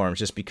platforms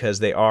just because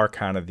they are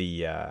kind of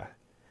the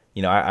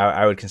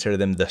I would consider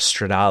them the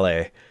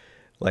Stradale.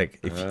 Like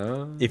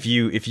if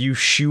you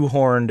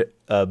shoehorned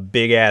a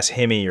big ass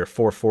Hemi or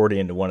 440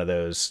 into one of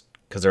those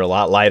because they're a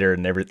lot lighter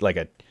and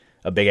like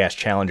a big ass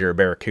Challenger or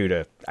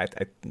Barracuda,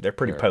 they're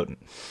pretty potent.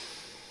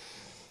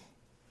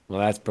 Well,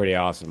 that's pretty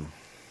awesome.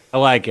 I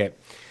like it.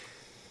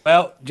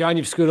 Well, John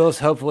Uvskudos,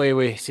 hopefully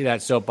we see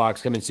that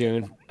soapbox coming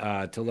soon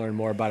to learn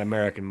more about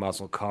American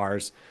muscle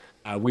cars.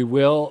 We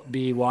will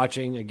be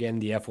watching, again,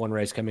 the F1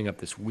 race coming up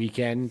this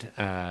weekend.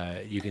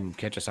 You can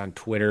catch us on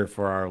Twitter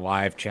for our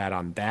live chat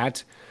on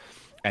that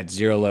at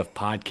Zero Left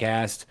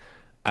Podcast.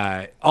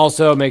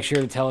 Also, make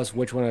sure to tell us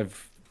which one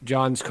of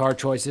John's car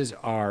choices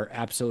are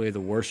absolutely the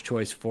worst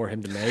choice for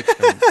him to make.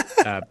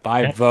 And,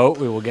 by vote,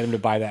 we will get him to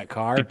buy that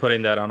car. You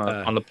putting that on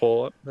the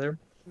poll up there?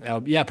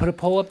 Yeah, put a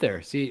poll up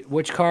there. See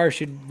which car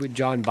would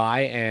John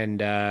buy, and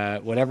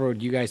whatever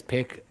you guys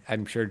pick,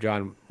 I'm sure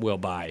John will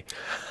buy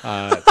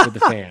for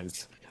the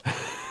fans.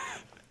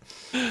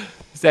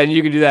 So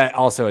you can do that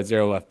also at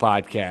Zero Left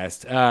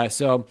Podcast.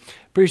 So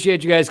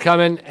appreciate you guys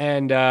coming,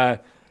 and I've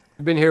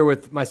been here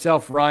with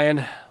myself,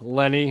 Ryan,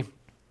 Lenny,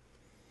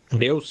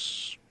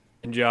 Adios.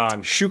 and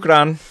John.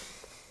 Shukran.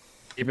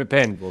 Keep it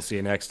pinned. We'll see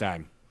you next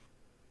time.